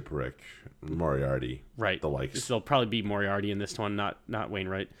 Navidi, Tipuric, Moriarty, right? The likes. They'll probably be Moriarty in this one, not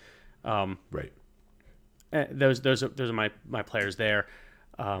Wainwright. Right. Those are my players there.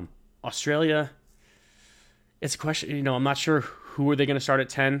 Australia. It's a question. I'm not sure who are they going to start at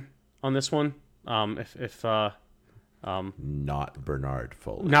 10 on this one. If not Bernard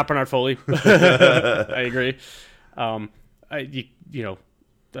Foley. Not Bernard Foley. I agree.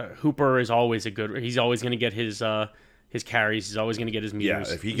 Hooper is always a good. He's always going to get his carries. He's always going to get his meters.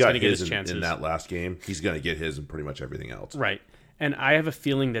 Yeah, if he got his in that last game, he's going to get his in pretty much everything else. Right, and I have a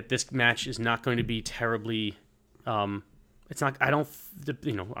feeling that this match is not going to be terribly. It's not. I don't.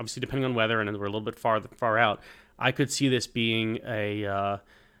 Obviously, depending on weather, and we're a little bit far out. I could see this being a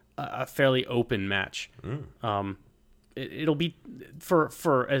fairly open match. It'll be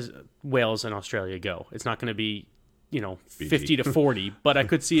for as Wales and Australia go. It's not going to be 50 to 40, but I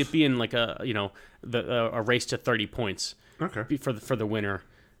could see it being like a race to 30 points. Okay. For the winner.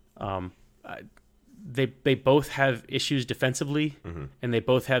 They both have issues defensively, and they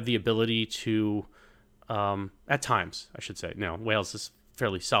both have the ability to, at times, I should say. Now Wales is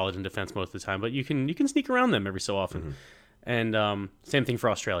fairly solid in defense most of the time, but you can sneak around them every so often. And same thing for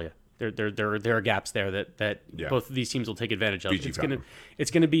Australia. There are gaps there that Yeah. both of these teams will take advantage of. Fiji found them.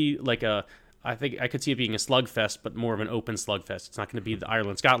 It's gonna be like a. I think I could see it being a slugfest, but more of an open slugfest. It's not going to be the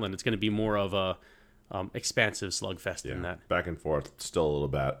Ireland Scotland. It's going to be more of a expansive slugfest than that. Back and forth, still a little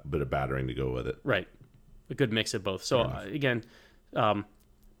bit of battering to go with it. Right, a good mix of both. So again,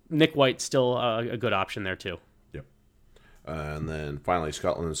 Nick White's still a good option there too. Yep. And then finally,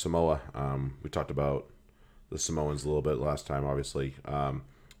 Scotland and Samoa. We talked about the Samoans a little bit last time. Obviously, Alan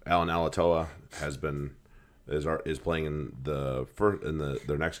Alatoa is playing in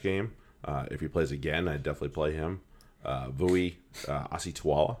their next game. If he plays again, I'd definitely play him. Vui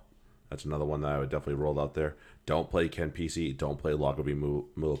Asituala. That's another one that I would definitely roll out there. Don't play Ken Pesey. Don't play Lagavi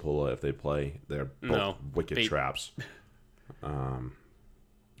Mulapula if they play. They're both wicked traps.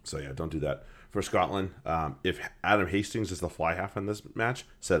 So yeah, don't do that. For Scotland, if Adam Hastings is the fly half in this match,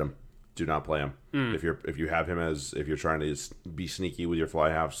 set him. Do not play him. If you have him if you're trying to be sneaky with your fly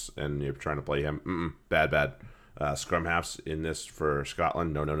halves and you're trying to play him, bad. Scrum halves in this for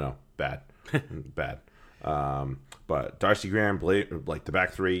Scotland, no, bad, bad. But Darcy Graham, like the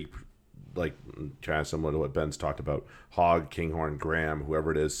back three, like kind of similar to what Ben's talked about. Hogg, Kinghorn, Graham,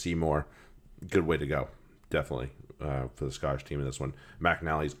 whoever it is, Seymour, good way to go, definitely for the Scottish team in this one.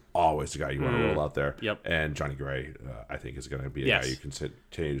 McNally's always the guy you want to roll out there. Yep. And Johnny Gray, I think, is going to be a guy you can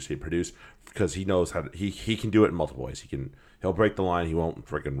continue to see produce because he knows how to, he can do it in multiple ways. He'll break the line. He won't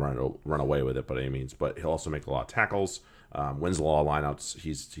freaking run away with it by any means, but he'll also make a lot of tackles. Wins a lot of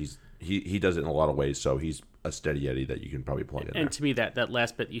lineouts. He does it in a lot of ways, so he's a steady Eddie that you can probably plug in. And to me, that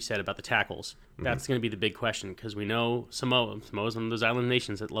last bit you said about the tackles, that's going to be the big question because we know Samoa's one of those island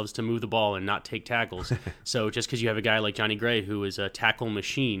nations that loves to move the ball and not take tackles. So just because you have a guy like Johnny Gray who is a tackle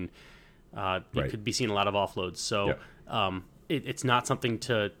machine, it could be seeing a lot of offloads. So it's not something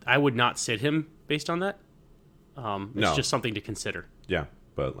I would not sit him based on that. It's just something to consider. Yeah,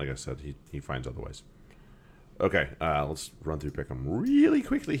 but like I said, he finds other ways. Okay, let's run through Pick'em really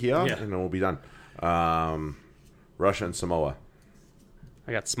quickly here, and then we'll be done. Russia and Samoa.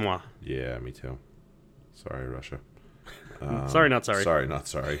 I got Samoa. Yeah, me too. Sorry, Russia. Sorry, not sorry. Sorry, not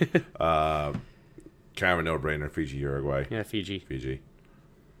sorry. Kind of a no-brainer. Fiji, Uruguay. Yeah, Fiji.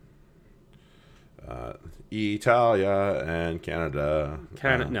 Italia and Canada.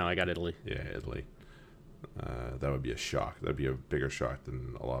 No, I got Italy. Yeah, Italy. That would be a shock. That'd be a bigger shock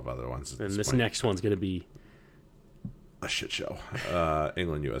than a lot of other ones. And this next one's going to be a shit show.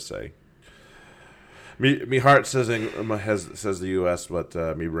 England, USA. Me heart says says the U.S., but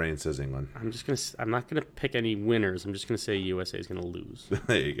me brain says England. I'm not gonna pick any winners. I'm just gonna say USA is gonna lose.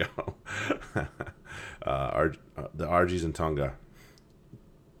 There you go. The RGs and Tonga.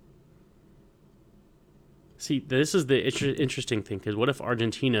 See, this is the interesting thing because what if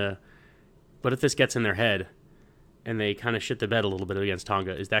this gets in their head and they kind of shit the bed a little bit against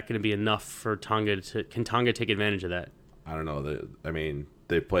Tonga? Is that going to be enough for Tonga can Tonga take advantage of that? I don't know.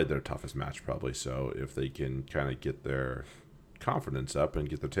 They played their toughest match probably, so if they can kind of get their confidence up and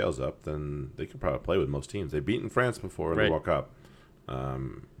get their tails up, then they could probably play with most teams. They've beaten France before in the World Cup.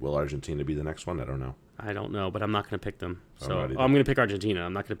 Will Argentina be the next one? I don't know. I don't know, but I'm not going to pick them. So I'm going to pick Argentina.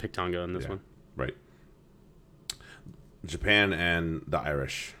 I'm not going to pick Tonga on this one. Right. Japan and the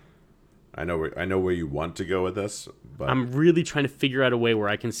Irish. I know where you want to go with this, but I'm really trying to figure out a way where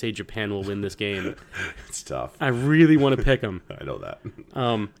I can say Japan will win this game. It's tough. I really want to pick them. I know that.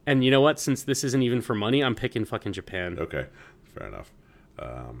 And you know what? Since this isn't even for money, I'm picking fucking Japan. Okay, fair enough.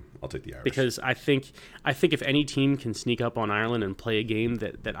 I'll take the Irish because I think if any team can sneak up on Ireland and play a game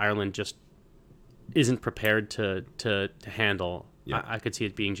that Ireland just isn't prepared to handle, I could see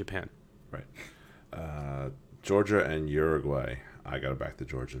it being Japan. Right. Georgia and Uruguay. I gotta back the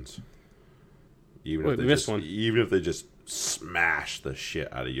Georgians. Even if they just smash the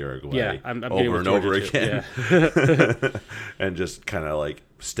shit out of Uruguay I'm over and over again, and just kind of like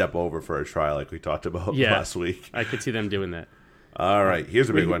step over for a try like we talked about last week. I could see them doing that. All right, here's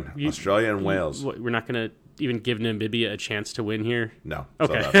a big one: Australia and Wales. We're not going to even give Namibia a chance to win here. No.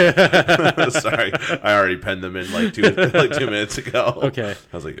 Okay. Sorry, I already penned them in like 2 minutes ago. Okay.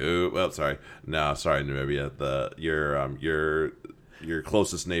 I was like, ooh, well, sorry. No, sorry, Namibia. Your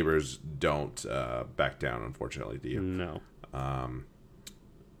closest neighbors don't back down, unfortunately, do you? No.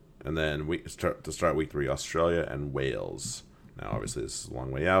 And then we start week 3, Australia and Wales. Now, obviously, this is a long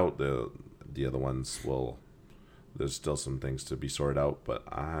way out. The other ones there's still some things to be sorted out, but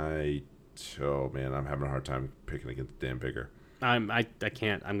I'm having a hard time picking against Dan Bigger. I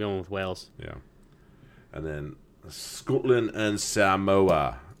can't. I'm going with Wales. Yeah. And then Scotland and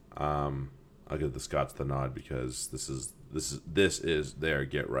Samoa. I'll give the Scots the nod because this is their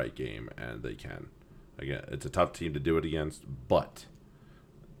get right game, and they can. again, it's a tough team to do it against, but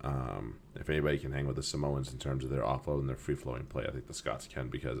if anybody can hang with the Samoans in terms of their offload and their free-flowing play, I think the Scots can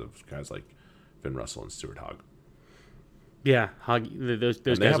because of guys like Finn Russell and Stuart Hogg. Yeah, those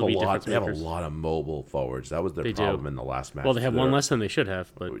guys Have will be they have a makers. lot of mobile forwards. That was their problem in the last match. Well, they have one less than they should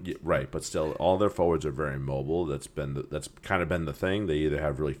have, but right, but still, all their forwards are very mobile. That's kind of been the thing. They either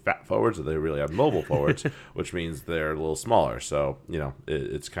have really fat forwards or they really have mobile forwards, which means they're a little smaller. So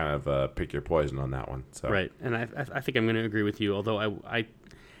it's kind of pick your poison on that one. So. Right, and I think I'm going to agree with you. Although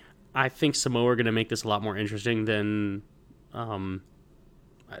I think Samoa are going to make this a lot more interesting than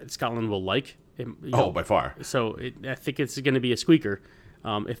Scotland will like. By far. So I think it's going to be a squeaker.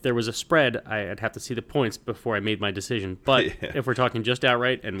 If there was a spread, I'd have to see the points before I made my decision. But if we're talking just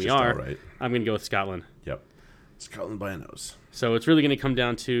outright, and outright. I'm going to go with Scotland. Yep. Scotland by a nose. So it's really going to come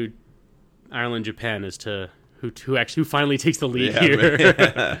down to Ireland, Japan as to who finally takes the lead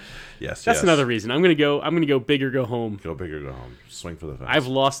here. Yes, that's another reason. I'm going to go big or go home. Go big or go home. Swing for the fence. I've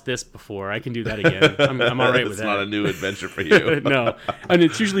lost this before. I can do that again. I'm all right with that. It's not a new adventure for you. No, and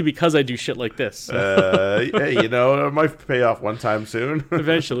it's usually because I do shit like this. So. Hey, it might pay off one time soon.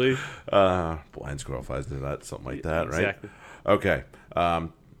 Eventually. Blind squirrel flies do that, something like that, right? Exactly. Okay.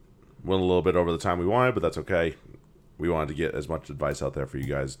 Went a little bit over the time we wanted, but that's okay. We wanted to get as much advice out there for you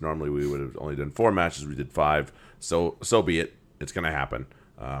guys. Normally, we would have only done 4 matches. We did 5. So be it. It's going to happen.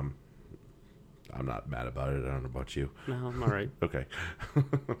 I'm not mad about it. I don't know about you. No, I'm all right. Okay.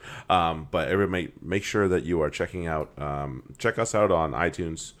 But everybody, make sure that you are checking out. Check us out on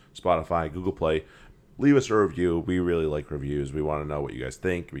iTunes, Spotify, Google Play. Leave us a review. We really like reviews. We want to know what you guys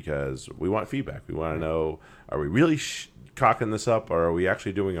think because we want feedback. We want to know, are we really cocking this up or are we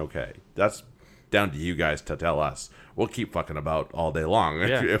actually doing okay? That's down to you guys to tell us. We'll keep fucking about all day long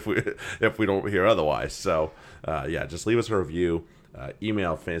if we don't hear otherwise. So, just leave us a review.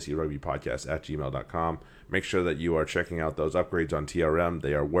 Email fantasyrugbypodcast@gmail.com. Make sure that you are checking out those upgrades on TRM.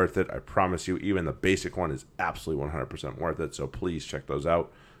 They are worth it. I promise you. Even the basic one is absolutely 100% worth it. So please check those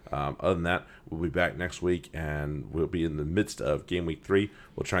out. Other than that, we'll be back next week, and we'll be in the midst of Game Week 3.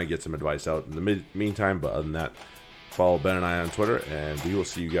 We'll try and get some advice out in the meantime. But other than that, follow Ben and I on Twitter, and we will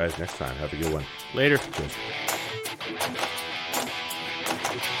see you guys next time. Have a good one. Later. Cheers.